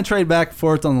try and kind of trade back and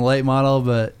forth on the late model,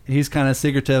 but he's kind of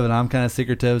secretive and I'm kind of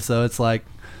secretive, so it's like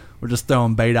we're just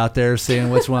throwing bait out there, seeing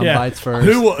which one bites first.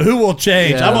 Who will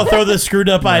change? Yeah. I'm gonna throw this screwed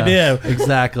up idea.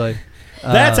 Exactly.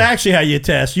 That's actually how you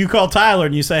test. You call Tyler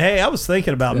and you say, "Hey, I was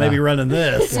thinking about maybe running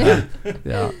this."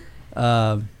 Yeah.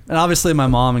 And obviously my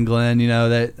mom and Glenn,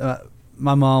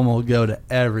 my mom will go to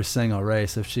every single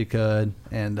race if she could,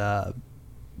 and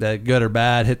that good or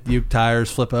bad, hit the Uke tires,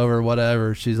 flip over,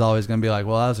 whatever. She's always going to be like,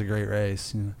 "Well, that was a great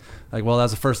race." Like, "Well, that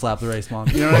was the first lap of the race, Mom."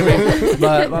 You know what I mean?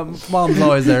 But my mom's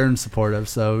always there and supportive.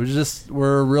 So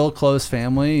we're a real close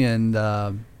family, and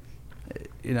a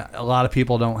lot of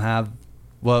people don't have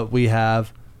what we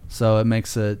have, so it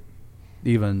makes it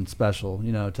even special,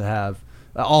 to have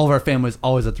all of our families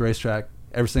always at the racetrack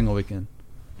every single weekend.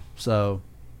 So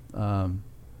even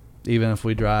if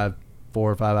we drive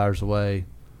 4 or 5 hours away,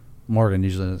 Morgan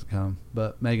usually doesn't come,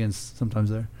 but Megan's sometimes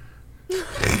there.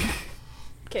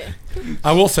 Okay.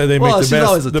 I will say they make she's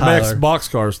always a the Tyler. Beck's box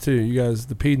cars too. You guys,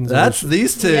 the Pedons. That's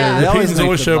these two. Yeah. They The always Pedons make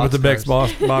always the show up with box the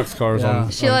cars. Beck's box cars Yeah.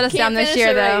 on. She let us down Can't this finish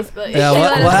year, the though. race, but Yeah, She let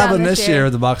what us down happened this this year. year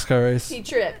with the boxcar race? he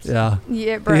tripped. Yeah.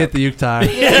 Yeah, He bro. hit the Uke tire.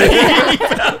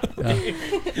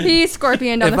 He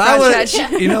scorpioned on If the I front would,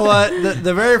 stretch. you know what?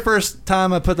 The very first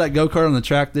time I put that go-kart on the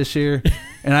track this year,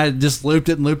 and I just looped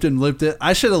it and looped it and looped it,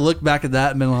 I should have looked back at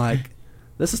that and been like,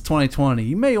 this is 2020.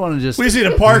 You may want to just We just need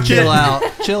to park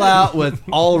it. chill out with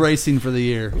all racing for the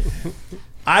year.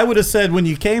 I would have said when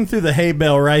you came through the hay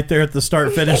bale right there at the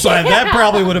start-finish line, that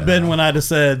probably would have been when I'd have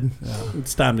said,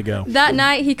 it's time to go. That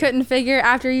night, he couldn't figure,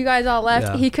 after you guys all left,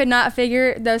 Yeah. he could not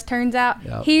figure those turns out.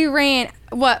 Yep. He ran,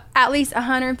 at least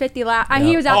 150 laps. He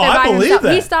Yep. was out Oh, there I by believe himself.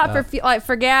 that. He stopped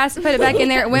for gas, put it back in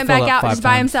there, went filled back up out 5 just by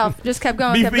times. himself. Just kept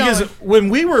going, kept Because going. when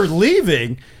we were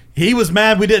leaving, he was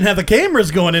mad we didn't have the cameras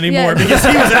going anymore Yeah. because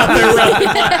he was out there running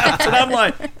laps. And I'm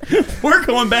like, we're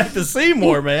going back to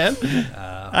Seymour, man.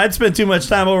 I'd spent too much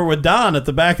time over with Don at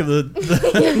the back of the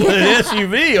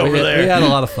SUV over there. We had a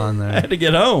lot of fun I there. had to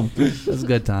get home. It was a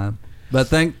good time. But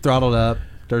thank Throttled Up,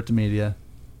 Dirt to Media.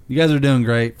 You guys are doing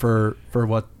great for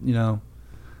what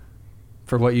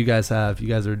for what you guys have. You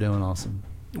guys are doing awesome.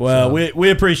 Well, So- we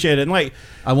appreciate it. And like,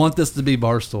 I want this to be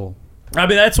Barstool. I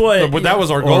mean, that's what. But that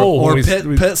was our goal. Or when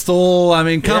we- pit stool. I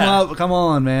mean, Yeah. come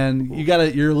on, man. You got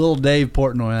to You're little Dave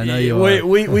Portnoy. I know you are.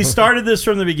 we started this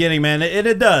from the beginning, man, and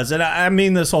it does. And I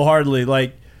mean this wholeheartedly.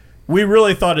 Like, we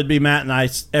really thought it'd be Matt and I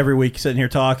every week sitting here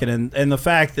talking. And the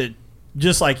fact that,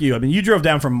 just like you, I mean, you drove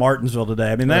down from Martinsville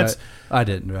today. I mean, that's. I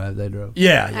didn't drive. They drove.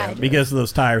 Yeah, drove. because of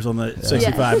those tires on the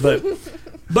 65.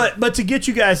 But to get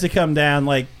you guys to come down,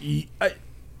 like,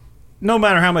 no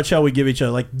matter how much hell we give each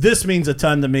other, like, this means a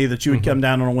ton to me that you would come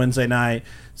down on a Wednesday night,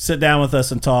 sit down with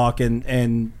us and talk,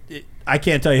 and I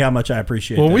can't tell you how much I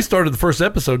appreciate When that. we started the first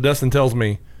episode, Dustin tells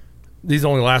me these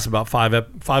only last about five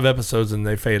episodes and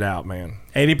they fade out, man.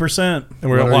 80%. And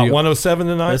we're What at are what, you- 107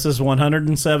 tonight? This is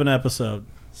 107 episode.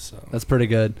 So. That's pretty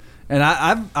good. And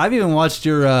I've even watched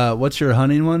your what's your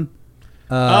hunting one?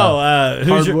 Who's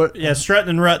your, Hardwood- yeah, Strutton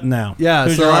and Rutten now. Yeah,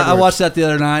 Who's so your I hardwood? watched that the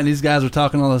other night, and these guys were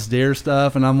talking all this deer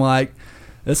stuff, and I'm like,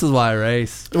 this is why I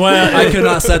race. Well, I could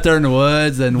not sit there in the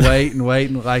woods and wait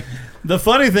and like. the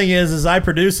funny thing is I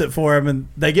produce it for them, and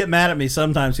they get mad at me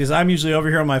sometimes because I'm usually over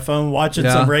here on my phone watching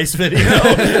Yeah. some race video,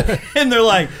 and they're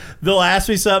like, they'll ask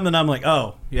me something, and I'm like,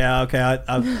 oh yeah, okay,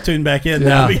 I'll tune back in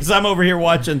now Yeah. because I'm over here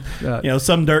watching, Yeah.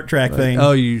 some dirt track thing.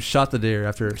 Oh, you shot the deer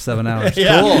after 7 hours.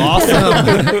 Yeah. Cool,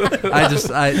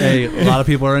 awesome. Hey, a lot of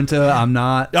people are into it. I'm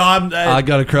not. No, I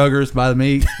go to Kroger's, buy the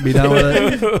meat, be done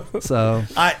with it. So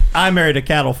I married a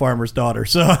cattle farmer's daughter,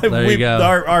 so There you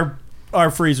go.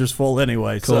 our freezer's full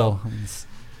anyway. cool. Let's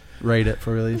rate it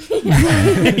for release. So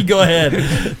go ahead.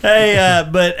 Hey,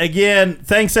 but again,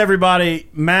 thanks everybody.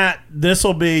 Matt, this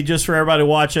will be just for everybody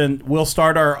watching. We'll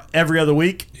start our every other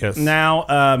week Yes.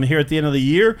 now here at the end of the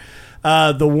year.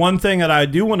 The one thing that I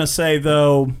do want to say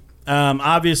though,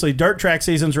 obviously dirt track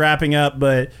season's wrapping up,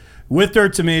 but with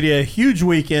Dirt to Media, huge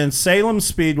weekend, Salem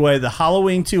Speedway, the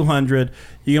Halloween 200.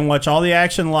 You can watch all the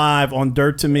action live on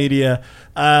Dirt to Media.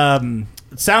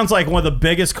 It sounds like one of the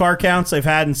biggest car counts they've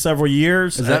had in several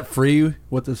years. Is that free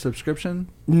with the subscription?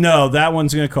 No, that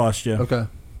one's going to cost you. Okay.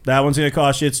 That one's going to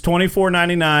cost you. It's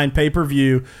 $24.99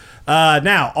 pay-per-view.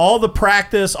 Now, all the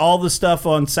practice, all the stuff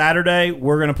on Saturday,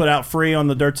 we're going to put out free on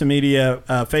the Dirt to Media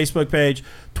Facebook page.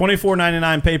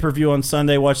 $24.99 pay-per-view on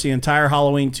Sunday. Watch the entire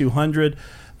Halloween 200.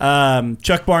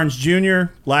 Chuck Barnes Jr.,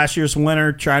 last year's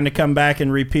winner, trying to come back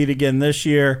and repeat again this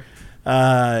year.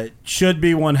 Should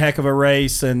be one heck of a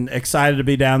race, and excited to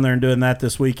be down there and doing that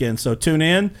this weekend. So tune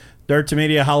in, Dirt to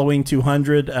Media Halloween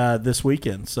 200 this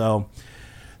weekend. So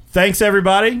thanks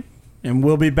everybody, and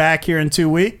we'll be back here in 2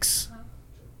 weeks.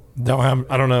 I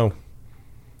don't know.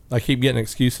 I keep getting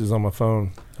excuses on my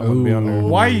phone. I wouldn't be on there.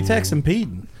 Why are you texting Pete?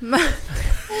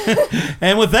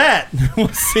 And with that, we'll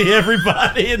see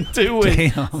everybody in 2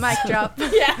 weeks. Damn. Mic drop.